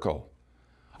circle.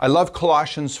 I love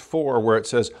Colossians 4, where it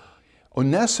says,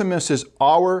 Onesimus is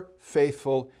our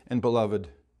faithful and beloved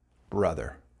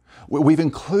brother. We've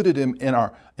included him in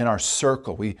our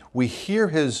circle. We hear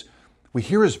his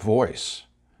voice.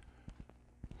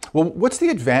 Well, what's the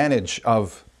advantage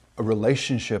of a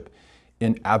relationship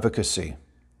in advocacy?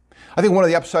 I think one of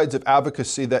the upsides of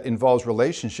advocacy that involves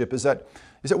relationship is that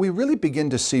we really begin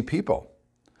to see people.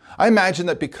 I imagine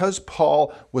that because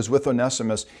Paul was with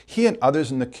Onesimus, he and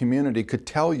others in the community could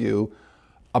tell you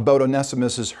about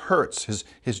Onesimus's hurts,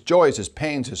 his joys, his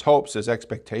pains, his hopes, his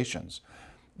expectations.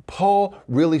 Paul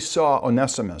really saw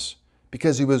Onesimus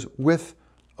because he was with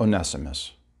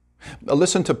Onesimus.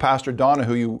 Listen to Pastor Donna,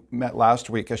 who you met last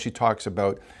week, as she talks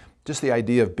about just the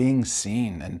idea of being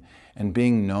seen and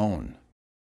being known.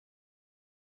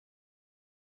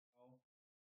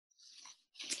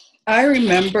 I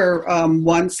remember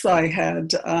once I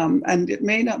had, and it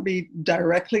may not be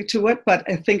directly to it, but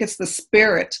I think it's the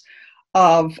spirit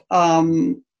of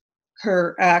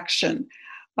her action.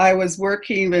 I was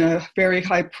working in a very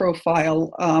high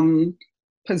profile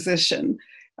position.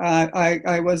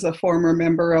 I was a former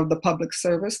member of the public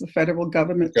service, the federal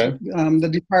government, okay. The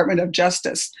Department of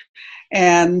Justice,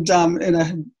 and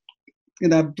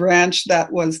in a branch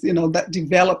that was, that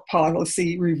developed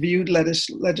policy, reviewed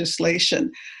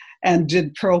legislation, and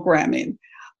did programming.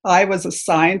 I was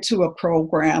assigned to a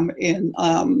program in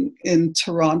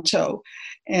Toronto,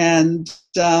 and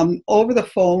over the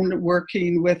phone,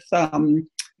 working with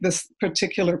this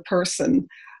particular person.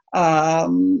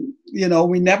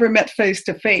 We never met face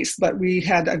to face, but we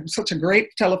had such a great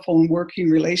telephone working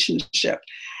relationship.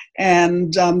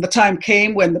 And the time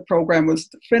came when the program was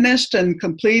finished and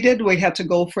completed. We had to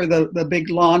go for the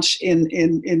big launch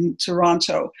in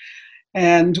Toronto.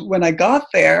 And when I got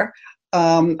there,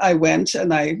 I went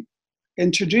and I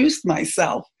introduced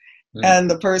myself. And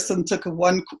the person took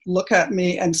one look at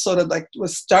me and sort of like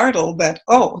was startled that,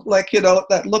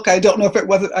 that look, I don't know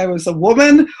if I was a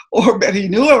woman or that he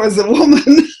knew I was a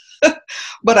woman,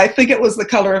 but I think it was the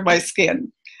color of my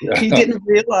skin. Yeah. He didn't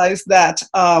realize that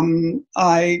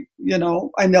I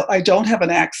know I don't have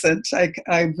an accent.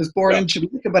 I was born in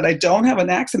Jamaica, but I don't have an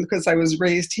accent because I was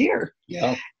raised here.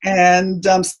 Yeah. And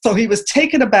so he was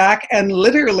taken aback and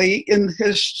literally in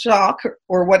his shock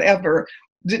or whatever,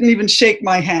 didn't even shake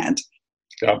my hand.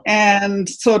 Yeah. And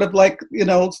sort of like,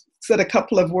 said a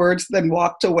couple of words, then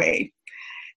walked away.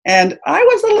 And I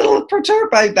was a little perturbed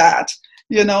by that,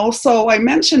 so I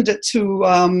mentioned it to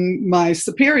my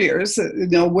superiors,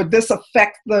 would this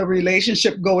affect the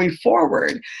relationship going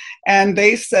forward? And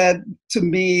they said to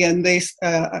me, and they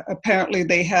apparently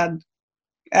they had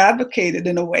advocated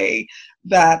in a way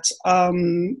that,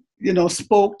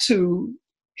 spoke to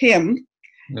him.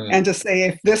 And to say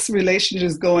if this relationship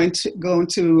is going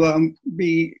to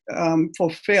be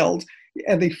fulfilled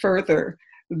any further,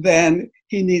 then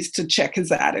he needs to check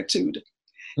his attitude.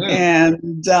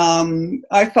 And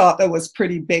I thought that was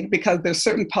pretty big because there's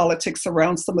certain politics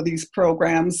around some of these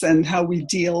programs and how we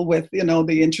deal with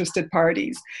the interested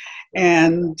parties.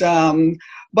 And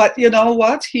but you know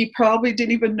what? He probably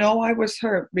didn't even know I was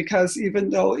hurt, because even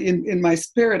though in my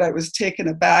spirit I was taken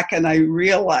aback and I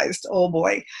realized, oh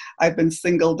boy, I've been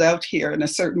singled out here in a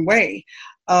certain way.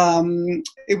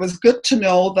 It was good to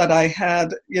know that I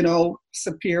had,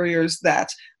 superiors that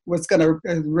was going to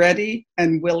be ready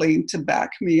and willing to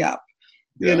back me up,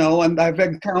 and I've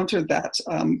encountered that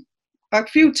a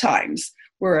few times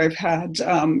where I've had,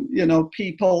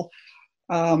 people,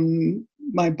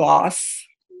 my boss,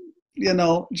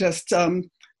 just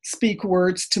speak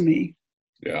words to me.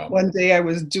 Yeah. One day I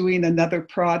was doing another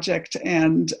project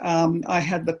and I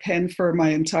had the pen for my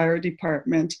entire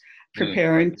department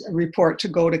preparing a report to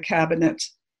go to cabinet.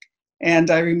 And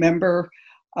I remember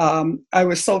I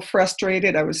was so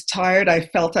frustrated. I was tired. I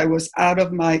felt I was out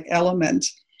of my element.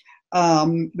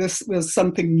 This was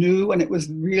something new and it was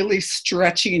really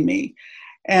stretching me.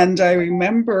 And I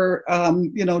remember,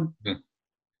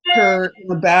 her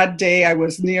a bad day. I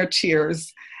was near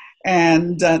tears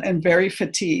and very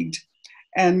fatigued.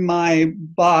 And my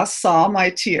boss saw my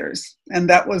tears, and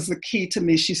that was the key to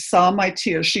me. She saw my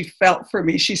tears. She felt for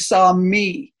me. She saw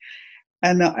me,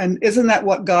 and isn't that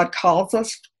what God calls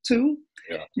us to?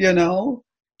 Yeah.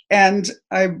 And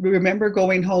I remember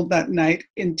going home that night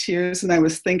in tears, and I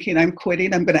was thinking, I'm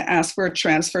quitting. I'm going to ask for a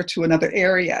transfer to another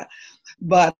area.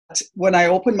 But when I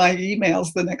opened my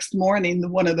emails the next morning,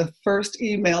 one of the first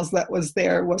emails that was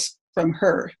there was from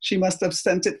her. She must have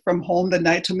sent it from home the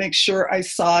night to make sure I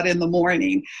saw it in the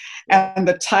morning. And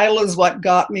the title is what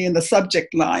got me in the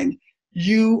subject line.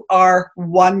 You are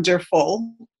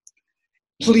wonderful.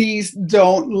 Please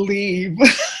don't leave.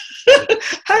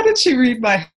 How did she read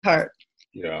my heart?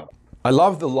 Yeah. I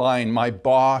love the line, my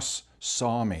boss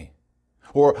saw me.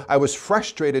 Or I was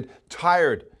frustrated,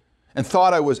 tired, and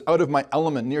thought I was out of my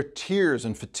element, near tears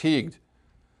and fatigued.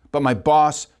 But my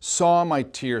boss saw my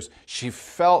tears. She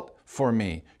felt for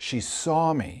me. She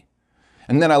saw me.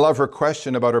 And then I love her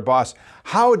question about her boss.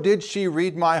 How did she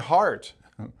read my heart?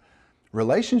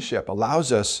 Relationship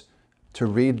allows us to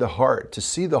read the heart, to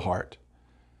see the heart.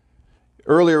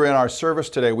 Earlier in our service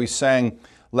today, we sang,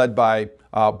 led by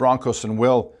Broncos and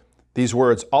Will, these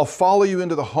words, I'll follow you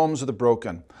into the homes of the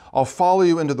broken. I'll follow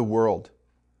you into the world.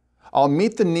 I'll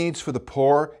meet the needs for the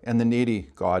poor and the needy,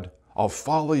 God. I'll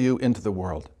follow you into the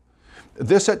world.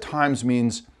 This at times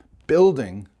means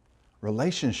building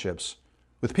relationships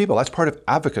with people. That's part of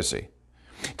advocacy.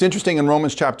 It's interesting in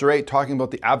Romans chapter 8, talking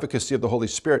about the advocacy of the Holy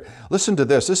Spirit. Listen to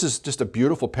this. This is just a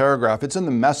beautiful paragraph. It's in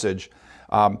the Message.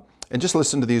 And just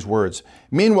listen to these words.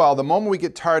 Meanwhile, the moment we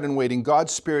get tired and waiting,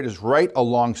 God's Spirit is right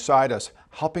alongside us,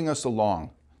 helping us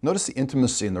along. Notice the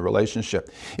intimacy in the relationship.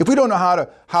 If we don't know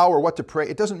how or what to pray,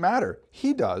 it doesn't matter.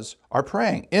 He does our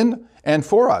praying in and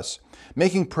for us,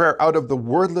 making prayer out of the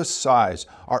wordless sighs,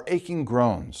 our aching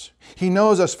groans. He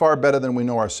knows us far better than we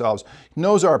know ourselves. He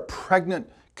knows our pregnant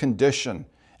condition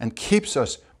and keeps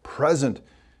us present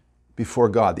before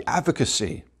God. The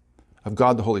advocacy of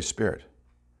God the Holy Spirit.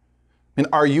 I mean,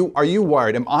 are you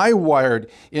wired? Am I wired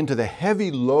into the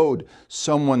heavy load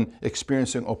someone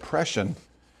experiencing oppression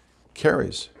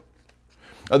carries?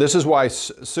 This is why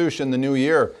Sush in the new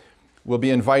year will be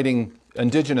inviting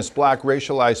Indigenous, Black,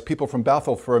 racialized people from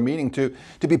Bethel for a meeting to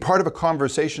be part of a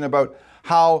conversation about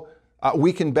how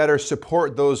we can better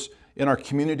support those in our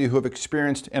community who have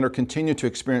experienced and or continue to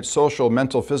experience social,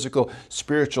 mental, physical,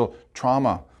 spiritual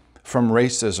trauma from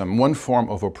racism, one form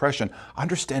of oppression,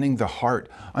 understanding the heart,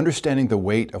 understanding the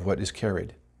weight of what is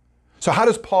carried. So how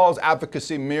does Paul's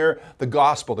advocacy mirror the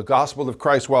gospel of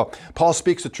Christ? Well, Paul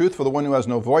speaks the truth for the one who has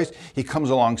no voice. He comes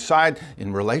alongside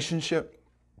in relationship.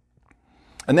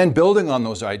 And then building on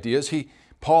those ideas,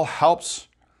 Paul helps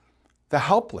the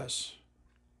helpless.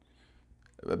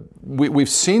 We've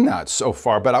seen that so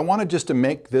far, but I wanted just to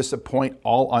make this a point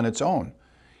all on its own.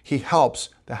 He helps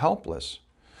the helpless.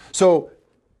 So,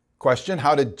 question,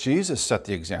 how did Jesus set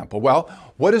the example? Well,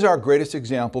 what is our greatest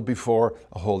example before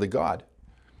a holy God?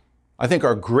 I think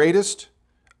our greatest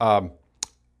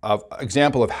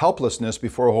example of helplessness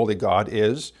before a holy God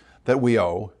is that we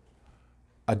owe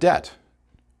a debt.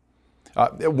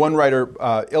 One writer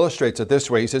illustrates it this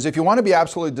way. He says, if you want to be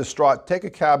absolutely distraught, take a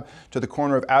cab to the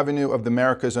corner of Avenue of the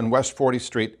Americas and West 40th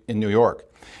Street in New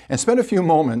York and spend a few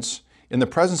moments in the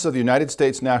presence of the United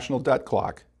States National Debt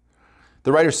Clock.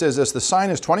 The writer says this, the sign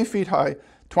is 25 feet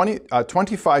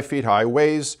high,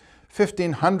 weighs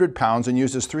 1,500 pounds and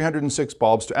uses 306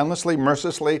 bulbs to endlessly,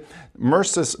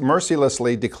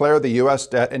 mercilessly declare the U.S.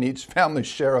 debt and each family's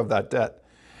share of that debt.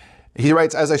 He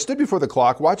writes, as I stood before the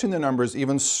clock, watching the numbers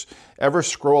even ever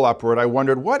scroll upward, I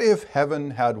wondered, what if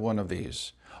heaven had one of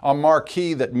these? A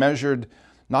marquee that measured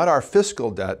not our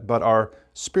fiscal debt, but our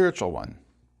spiritual one.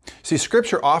 See,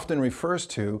 Scripture often refers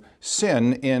to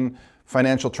sin in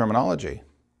financial terminology.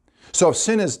 So if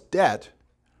sin is debt,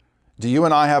 do you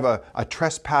and I have a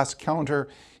trespass counter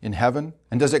in heaven?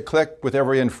 And does it click with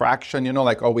every infraction? You know,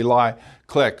 like, oh, we lie,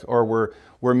 click. Or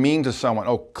we're mean to someone,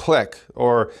 oh, click.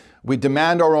 Or we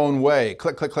demand our own way,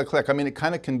 click, click, click, click. I mean, it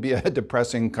kind of can be a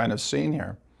depressing kind of scene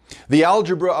here. The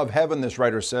algebra of heaven, this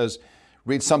writer says,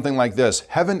 reads something like this.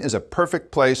 Heaven is a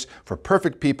perfect place for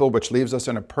perfect people, which leaves us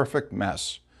in a perfect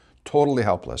mess, totally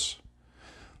helpless.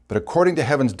 But according to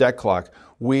heaven's debt clock,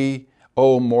 we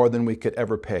owe more than we could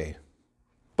ever pay.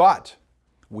 But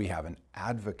we have an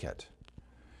advocate.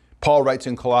 Paul writes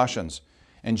in Colossians,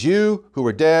 and you who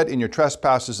were dead in your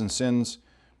trespasses and sins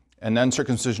and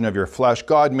uncircumcision of your flesh,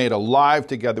 God made alive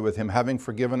together with him, having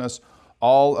forgiven us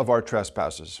all of our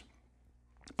trespasses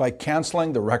by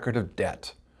canceling the record of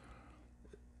debt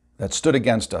that stood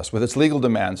against us with its legal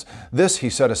demands. This he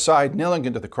set aside, nailing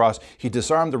it to the cross. He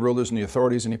disarmed the rulers and the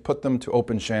authorities, and he put them to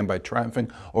open shame by triumphing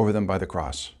over them by the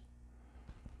cross.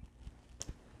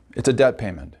 It's a debt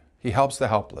payment. He helps the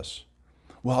helpless.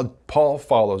 Well, Paul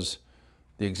follows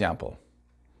the example.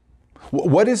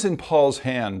 What is in Paul's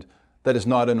hand that is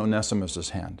not in Onesimus's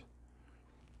hand?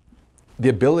 The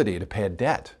ability to pay a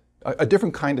debt, a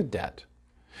different kind of debt.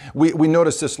 We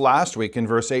noticed this last week in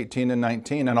verse 18 and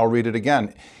 19, and I'll read it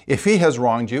again. If he has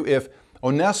wronged you, if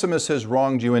Onesimus has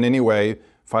wronged you in any way,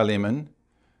 Philemon,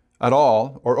 at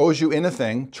all, or owes you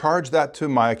anything, charge that to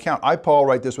my account. I, Paul,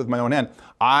 write this with my own hand.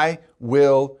 I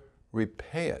will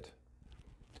repay it.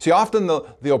 See, often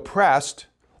the oppressed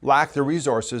lack the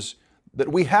resources that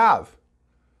we have,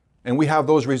 and we have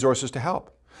those resources to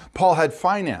help. Paul had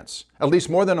finance, at least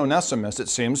more than Onesimus, it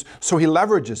seems, so he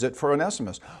leverages it for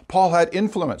Onesimus. Paul had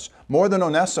influence, more than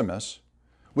Onesimus.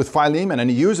 with Philemon, and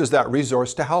he uses that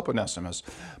resource to help Onesimus.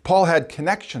 Paul had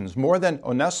connections more than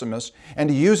Onesimus, and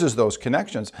he uses those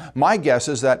connections. My guess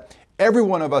is that every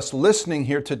one of us listening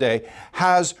here today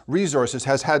has resources,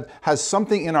 has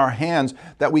something in our hands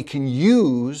that we can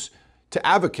use to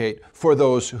advocate for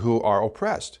those who are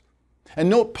oppressed. And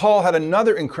note, Paul had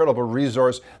another incredible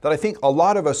resource that I think a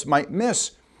lot of us might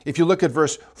miss. If you look at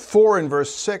verse 4 and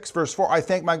verse 6, verse 4, I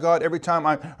thank my God every time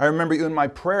I remember you in my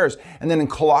prayers. And then in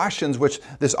Colossians, which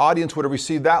this audience would have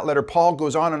received that letter, Paul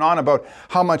goes on and on about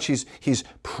how much he's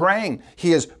praying.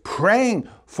 He is praying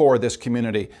for this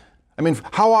community. I mean,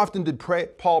 how often did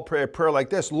Paul pray a prayer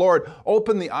like this? Lord,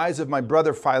 open the eyes of my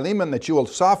brother Philemon, that you will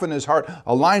soften his heart,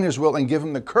 align his will, and give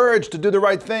him the courage to do the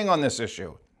right thing on this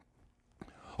issue.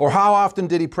 Or how often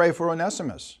did he pray for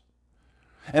Onesimus?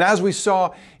 And as we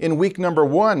saw in week number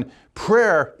 1,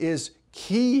 prayer is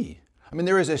key. I mean,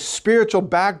 there is a spiritual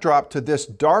backdrop to this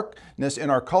darkness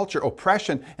in our culture,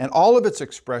 oppression, and all of its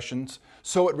expressions.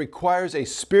 So it requires a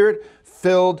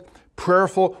spirit-filled,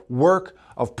 prayerful work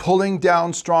of pulling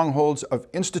down strongholds of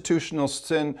institutional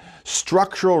sin,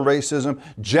 structural racism,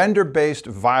 gender-based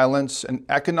violence, and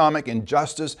economic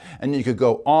injustice, and you could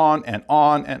go on and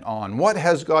on and on. What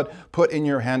has God put in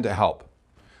your hand to help?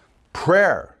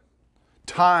 Prayer,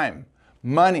 time,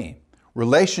 money,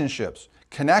 relationships,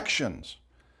 connections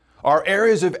are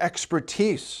areas of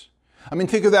expertise. I mean,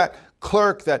 think of that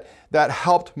clerk that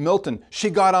helped Milton. She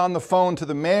got on the phone to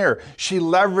the mayor. She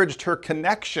leveraged her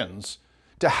connections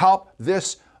to help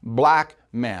this black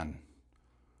man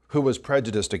who was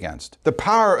prejudiced against. The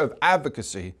power of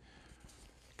advocacy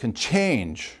can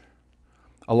change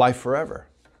a life forever.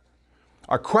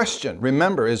 Our question,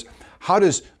 remember, is how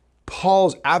does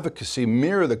Paul's advocacy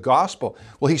mirror the gospel?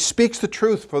 Well, he speaks the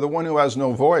truth for the one who has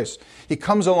no voice. He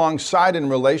comes alongside in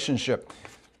relationship.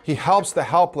 He helps the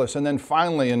helpless. And then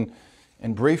finally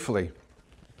and briefly,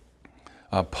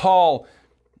 Paul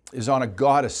is on a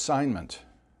God assignment.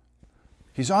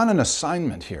 He's on an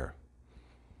assignment here.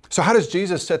 So how does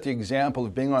Jesus set the example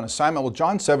of being on assignment? Well,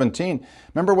 John 17,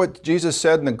 remember what Jesus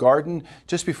said in the garden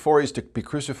just before he's to be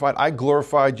crucified? I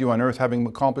glorified you on earth, having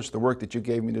accomplished the work that you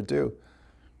gave me to do.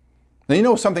 Now, you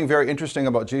know something very interesting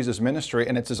about Jesus' ministry,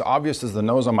 and it's as obvious as the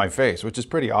nose on my face, which is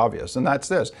pretty obvious, and that's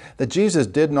this, that Jesus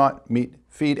did not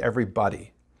feed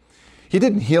everybody. He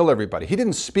didn't heal everybody. He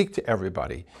didn't speak to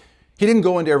everybody. He didn't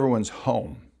go into everyone's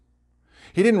home.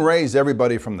 He didn't raise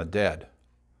everybody from the dead.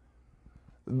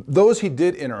 Those he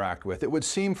did interact with, it would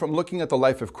seem from looking at the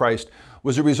life of Christ,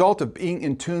 was a result of being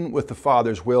in tune with the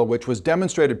Father's will, which was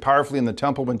demonstrated powerfully in the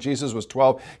temple when Jesus was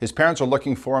 12. His parents are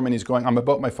looking for him and he's going, I'm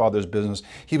about my Father's business.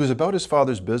 He was about his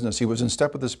Father's business. He was in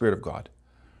step with the Spirit of God.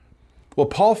 Well,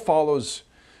 Paul follows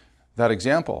that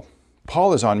example.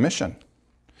 Paul is on mission.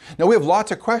 Now, we have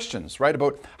lots of questions, right,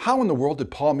 about how in the world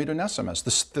did Paul meet Onesimus? The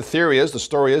story is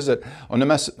that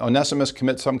Onesimus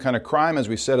commits some kind of crime, as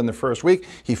we said in the first week.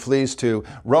 He flees to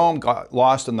Rome, got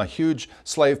lost in the huge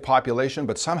slave population,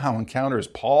 but somehow encounters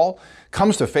Paul,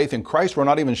 comes to faith in Christ. We're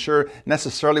not even sure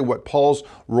necessarily what Paul's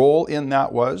role in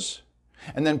that was.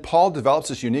 And then Paul develops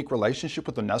this unique relationship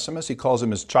with Onesimus. He calls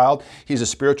him his child. He's a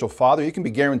spiritual father. You can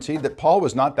be guaranteed that Paul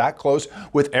was not that close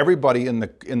with everybody in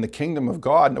the kingdom of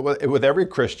God, with every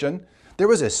Christian. There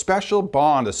was a special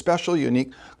bond, a special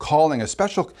unique calling, a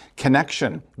special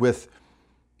connection with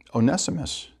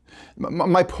Onesimus.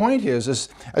 My point is,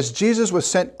 as Jesus was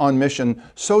sent on mission,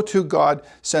 so too God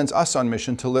sends us on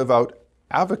mission to live out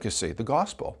advocacy, the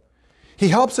gospel. He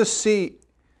helps us see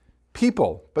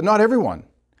people, but not everyone.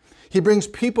 He brings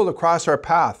people across our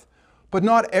path, but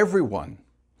not everyone.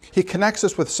 He connects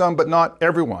us with some, but not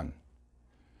everyone.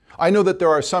 I know that there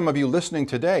are some of you listening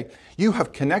today. You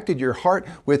have connected your heart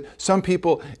with some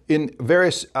people in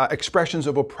various expressions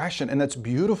of oppression, and that's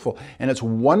beautiful, and it's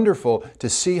wonderful to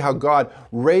see how God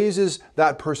raises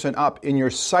that person up in your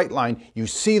sight line. You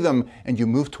see them, and you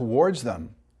move towards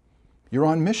them. You're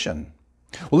on mission.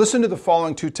 Well, listen to the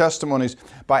following two testimonies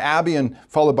by Abby and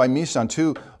followed by Misan,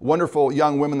 two wonderful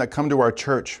young women that come to our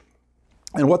church.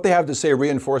 And what they have to say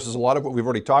reinforces a lot of what we've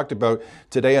already talked about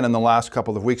today and in the last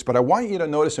couple of weeks. But I want you to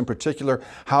notice in particular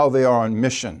how they are on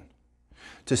mission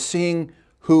to seeing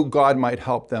who God might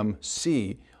help them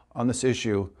see on this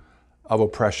issue of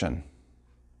oppression.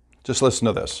 Just listen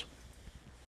to this.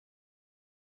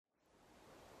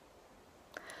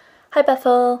 Hi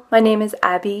Bethel, my name is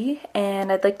Abby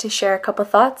and I'd like to share a couple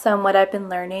thoughts on what I've been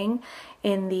learning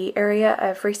in the area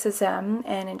of racism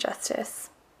and injustice.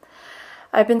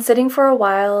 I've been sitting for a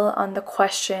while on the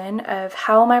question of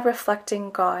how am I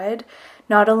reflecting God,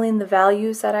 not only in the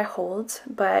values that I hold,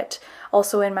 but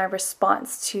also in my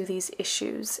response to these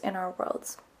issues in our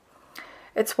world.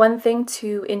 It's one thing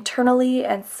to internally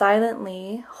and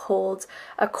silently hold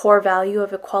a core value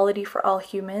of equality for all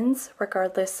humans,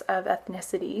 regardless of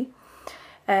ethnicity.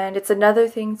 And it's another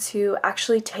thing to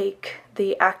actually take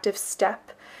the active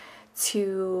step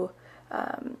to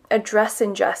address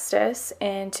injustice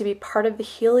and to be part of the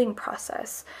healing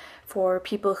process for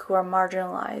people who are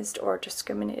marginalized or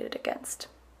discriminated against.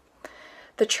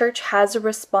 The church has a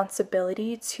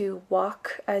responsibility to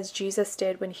walk as Jesus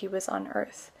did when he was on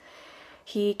earth.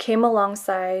 He came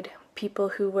alongside people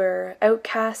who were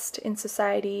outcast in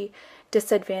society,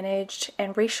 disadvantaged,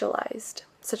 and racialized,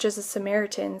 such as the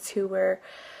Samaritans who were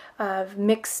of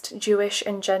mixed Jewish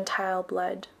and Gentile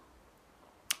blood.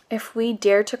 If we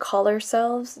dare to call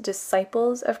ourselves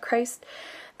disciples of Christ,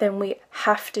 then we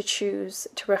have to choose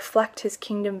to reflect his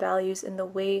kingdom values in the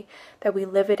way that we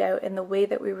live it out, in the way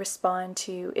that we respond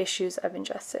to issues of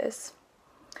injustice.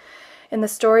 In the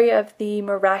story of the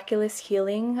miraculous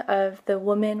healing of the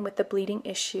woman with the bleeding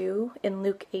issue in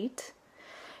Luke 8,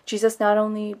 Jesus not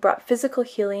only brought physical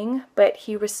healing, but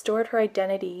he restored her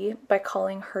identity by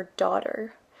calling her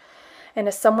daughter. And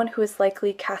as someone who is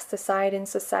likely cast aside in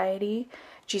society,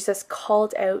 Jesus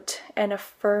called out and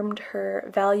affirmed her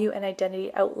value and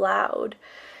identity out loud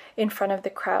in front of the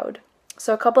crowd.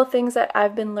 So a couple of things that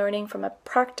I've been learning from a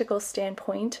practical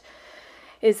standpoint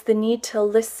is the need to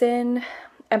listen,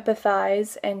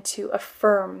 empathize, and to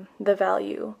affirm the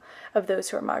value of those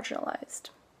who are marginalized.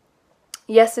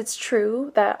 Yes, it's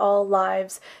true that all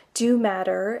lives do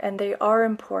matter and they are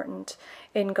important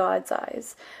in God's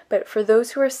eyes. But for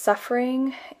those who are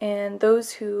suffering and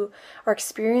those who are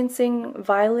experiencing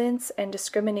violence and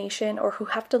discrimination or who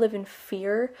have to live in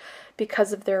fear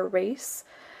because of their race,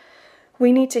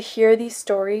 we need to hear these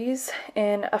stories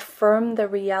and affirm the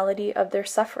reality of their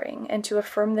suffering and to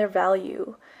affirm their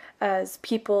value as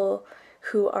people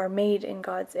who are made in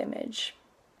God's image.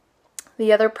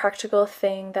 The other practical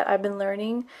thing that I've been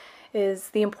learning is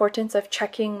the importance of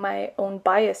checking my own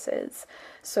biases.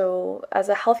 So as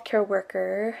a healthcare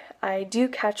worker, I do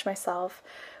catch myself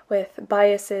with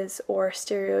biases or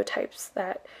stereotypes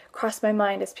that cross my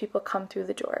mind as people come through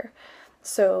the door.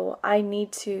 So I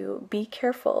need to be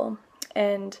careful,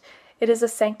 and it is a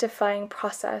sanctifying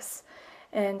process.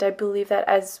 And I believe that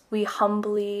as we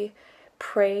humbly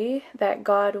pray, that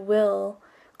God will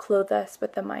clothe us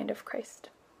with the mind of Christ.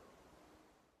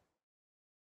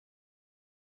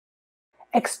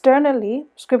 Externally,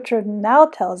 scripture now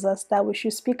tells us that we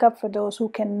should speak up for those who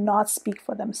cannot speak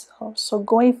for themselves. So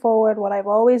going forward, what I've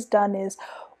always done is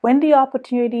when the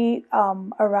opportunity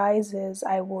arises,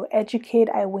 I will educate,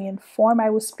 I will inform, I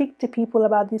will speak to people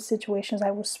about these situations,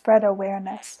 I will spread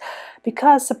awareness.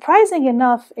 Because surprising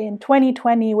enough, in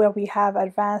 2020, where we have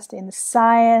advanced in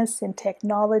science, in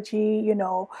technology,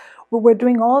 we're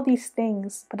doing all these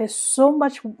things, but there's so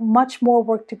much more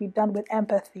work to be done with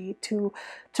empathy, to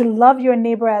love your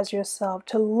neighbor as yourself,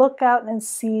 to look out and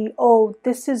see,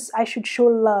 I should show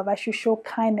love, I should show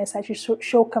kindness, I should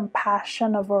show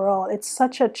compassion overall. It's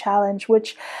such a challenge,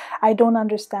 which I don't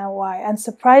understand why. And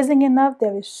surprising enough,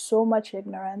 there is so much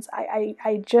ignorance.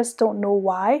 I just don't know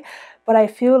why, but I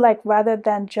feel like rather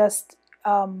than just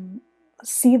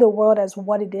see the world as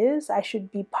what it is, I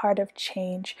should be part of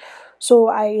change. So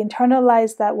I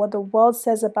internalize that what the world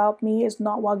says about me is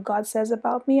not what God says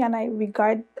about me, and I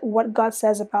regard what God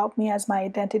says about me as my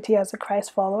identity as a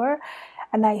Christ follower,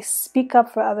 and I speak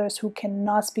up for others who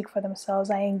cannot speak for themselves.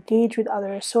 I engage with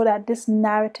others so that this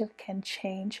narrative can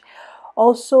change.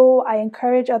 Also, I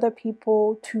encourage other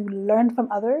people to learn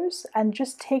from others and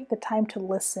just take the time to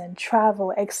listen,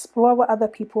 travel, explore what other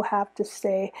people have to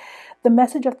say. The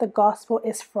message of the gospel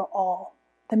is for all.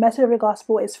 The message of the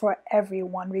gospel is for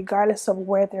everyone, regardless of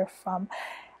where they're from.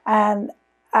 And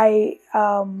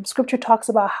scripture talks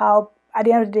about how at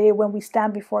the end of the day, when we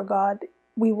stand before God,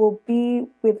 we will be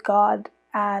with God.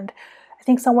 And I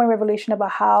think somewhere in Revelation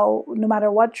about how no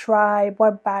matter what tribe,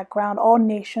 what background, all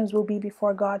nations will be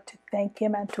before God to thank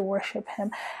him and to worship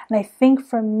him. And I think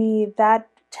for me, that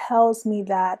tells me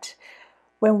that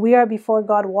when we are before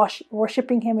God,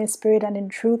 worshiping him in spirit and in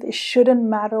truth, it shouldn't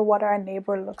matter what our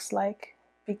neighbor looks like,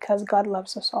 because God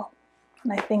loves us all.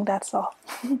 And I think that's all.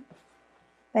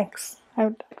 Thanks.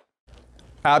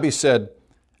 Abby said,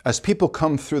 as people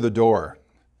come through the door,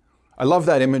 I love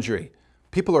that imagery.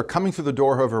 People are coming through the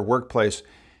door of her workplace,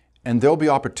 and there'll be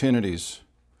opportunities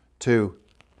to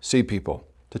see people,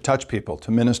 to touch people,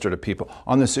 to minister to people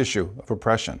on this issue of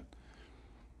oppression.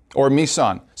 Or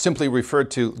Misan, simply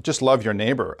referred to just love your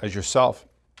neighbor as yourself.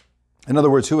 In other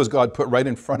words, who has God put right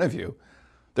in front of you?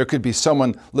 There could be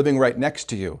someone living right next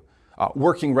to you,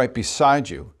 working right beside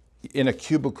you in a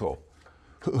cubicle.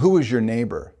 Who is your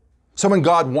neighbor? someone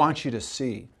God wants you to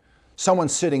see, someone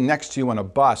sitting next to you on a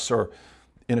bus or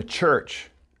in a church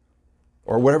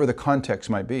or whatever the context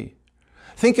might be.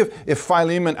 Think if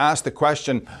Philemon asked the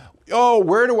question, oh,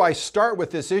 where do I start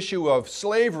with this issue of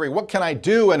slavery? What can I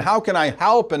do and how can I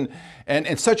help?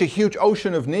 And such a huge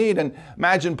ocean of need. And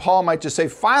imagine Paul might just say,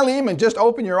 Philemon, just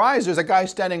open your eyes. There's a guy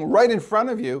standing right in front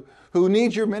of you who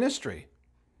needs your ministry.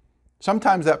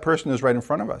 Sometimes that person is right in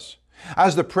front of us.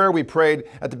 As the prayer we prayed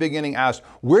at the beginning asked,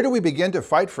 where do we begin to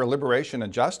fight for liberation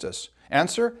and justice?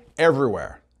 Answer,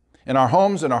 everywhere. In our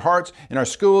homes, in our hearts, in our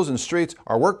schools and streets,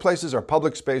 our workplaces, our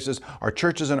public spaces, our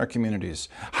churches and our communities.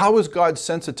 How is God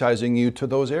sensitizing you to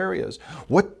those areas?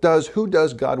 Who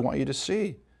does God want you to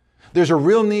see? There's a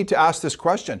real need to ask this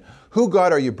question. Who,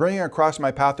 God, are you bringing across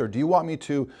my path, or do you want me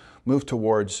to move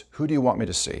towards? Who do you want me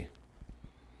to see?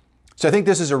 So I think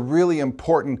this is a really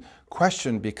important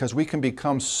question because we can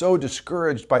become so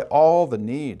discouraged by all the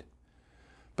need.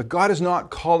 But God is not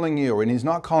calling you, and He's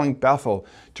not calling Bethel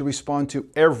to respond to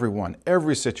everyone,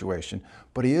 every situation,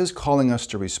 but He is calling us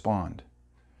to respond.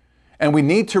 And we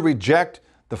need to reject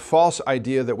the false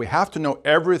idea that we have to know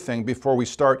everything before we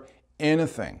start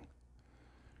anything.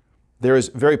 There is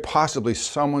very possibly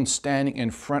someone standing in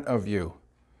front of you.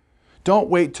 Don't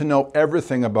wait to know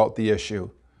everything about the issue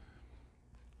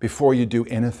before you do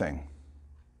anything.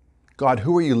 God,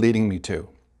 who are you leading me to?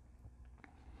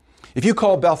 If you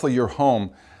call Bethel your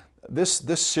home, this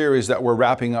series that we're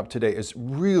wrapping up today is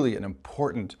really an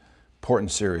important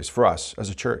series for us as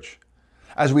a church.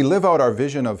 As we live out our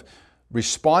vision of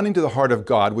responding to the heart of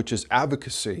God, which is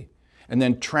advocacy, and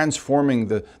then transforming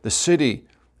the city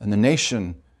and the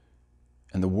nation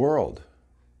and the world.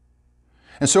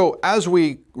 And so as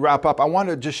we wrap up, I want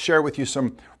to just share with you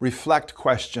some reflect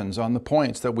questions on the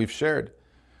points that we've shared.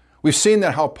 We've seen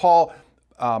that how Paul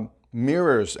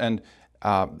mirrors and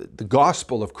the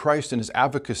gospel of Christ and His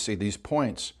advocacy, these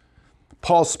points.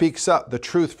 Paul speaks up the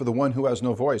truth for the one who has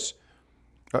no voice.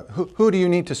 Who do you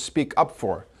need to speak up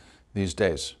for these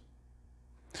days?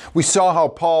 We saw how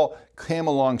Paul came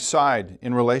alongside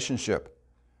in relationship,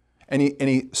 and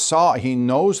he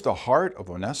knows the heart of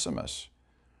Onesimus.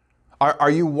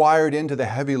 Are you wired into the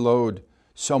heavy load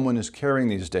someone is carrying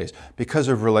these days because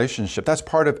of relationship? That's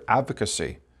part of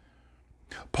advocacy.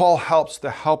 Paul helps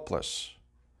the helpless.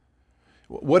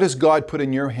 What has God put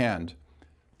in your hand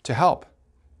to help?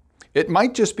 It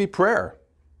might just be prayer.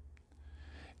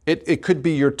 It could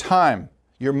be your time,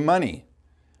 your money.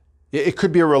 It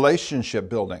could be a relationship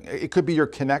building. It could be your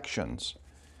connections.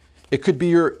 It could be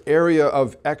your area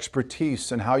of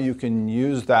expertise and how you can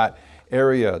use that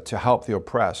area to help the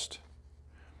oppressed.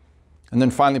 And then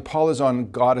finally, Paul is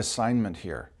on God assignment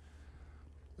here.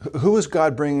 Who is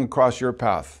God bringing across your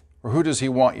path? Or who does He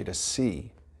want you to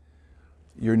see?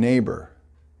 Your neighbor.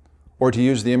 Or to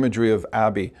use the imagery of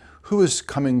Abby, who is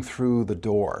coming through the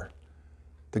door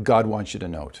that God wants you to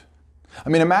note? I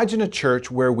mean, imagine a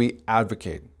church where we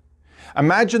advocate.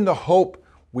 Imagine the hope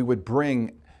we would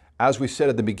bring, as we said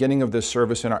at the beginning of this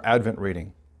service in our Advent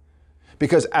reading.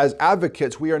 Because as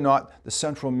advocates, we are not the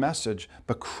central message,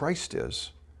 but Christ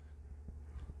is.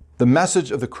 The message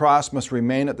of the cross must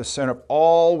remain at the center of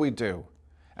all we do,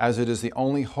 as it is the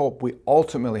only hope we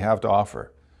ultimately have to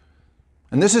offer.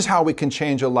 And this is how we can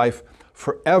change a life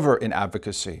forever in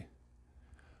advocacy,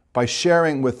 by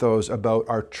sharing with those about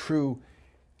our true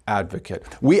advocate.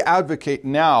 We advocate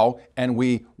now, and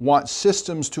we want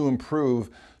systems to improve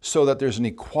so that there's an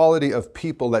equality of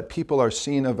people, that people are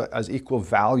seen as equal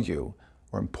value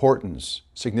or importance,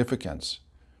 significance.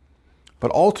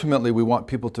 But ultimately, we want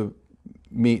people to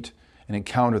meet and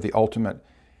encounter the ultimate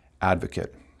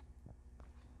advocate.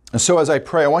 And so as I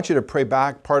pray, I want you to pray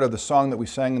back part of the song that we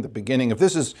sang in the beginning. If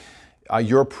this is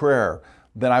your prayer,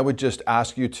 then I would just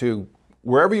ask you to,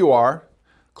 wherever you are,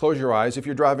 close your eyes. If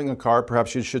you're driving a car,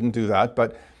 perhaps you shouldn't do that,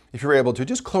 but if you're able to,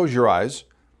 just close your eyes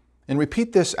and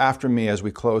repeat this after me as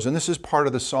we close. And this is part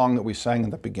of the song that we sang in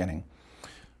the beginning.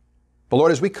 But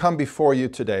Lord, as we come before you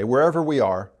today, wherever we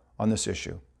are on this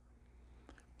issue,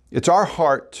 it's our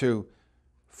heart to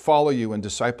follow you in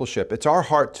discipleship. It's our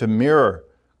heart to mirror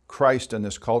Christ in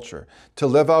this culture, to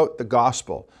live out the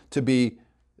gospel, to be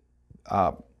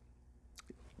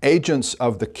agents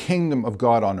of the kingdom of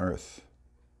God on earth.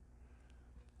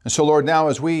 And so, Lord, now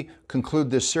as we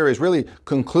conclude this series,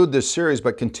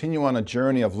 but continue on a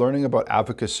journey of learning about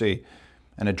advocacy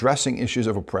and addressing issues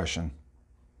of oppression,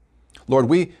 Lord,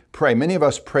 we pray, many of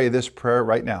us pray this prayer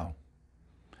right now.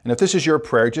 And if this is your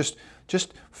prayer, just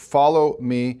follow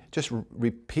me, just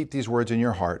repeat these words in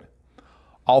your heart.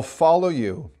 I'll follow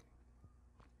you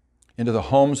into the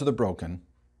homes of the broken.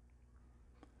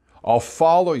 I'll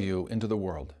follow you into the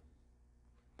world.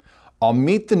 I'll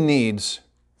meet the needs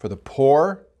for the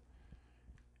poor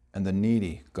and the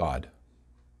needy, God.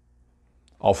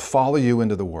 I'll follow you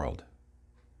into the world.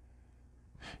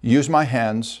 Use my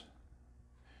hands,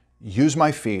 use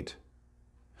my feet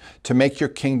to make your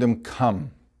kingdom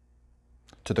come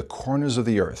to the corners of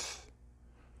the earth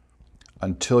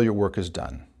until your work is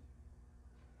done.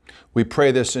 We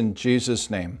pray this in Jesus'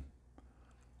 name,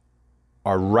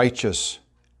 our righteous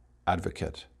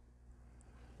advocate.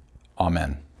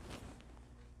 Amen.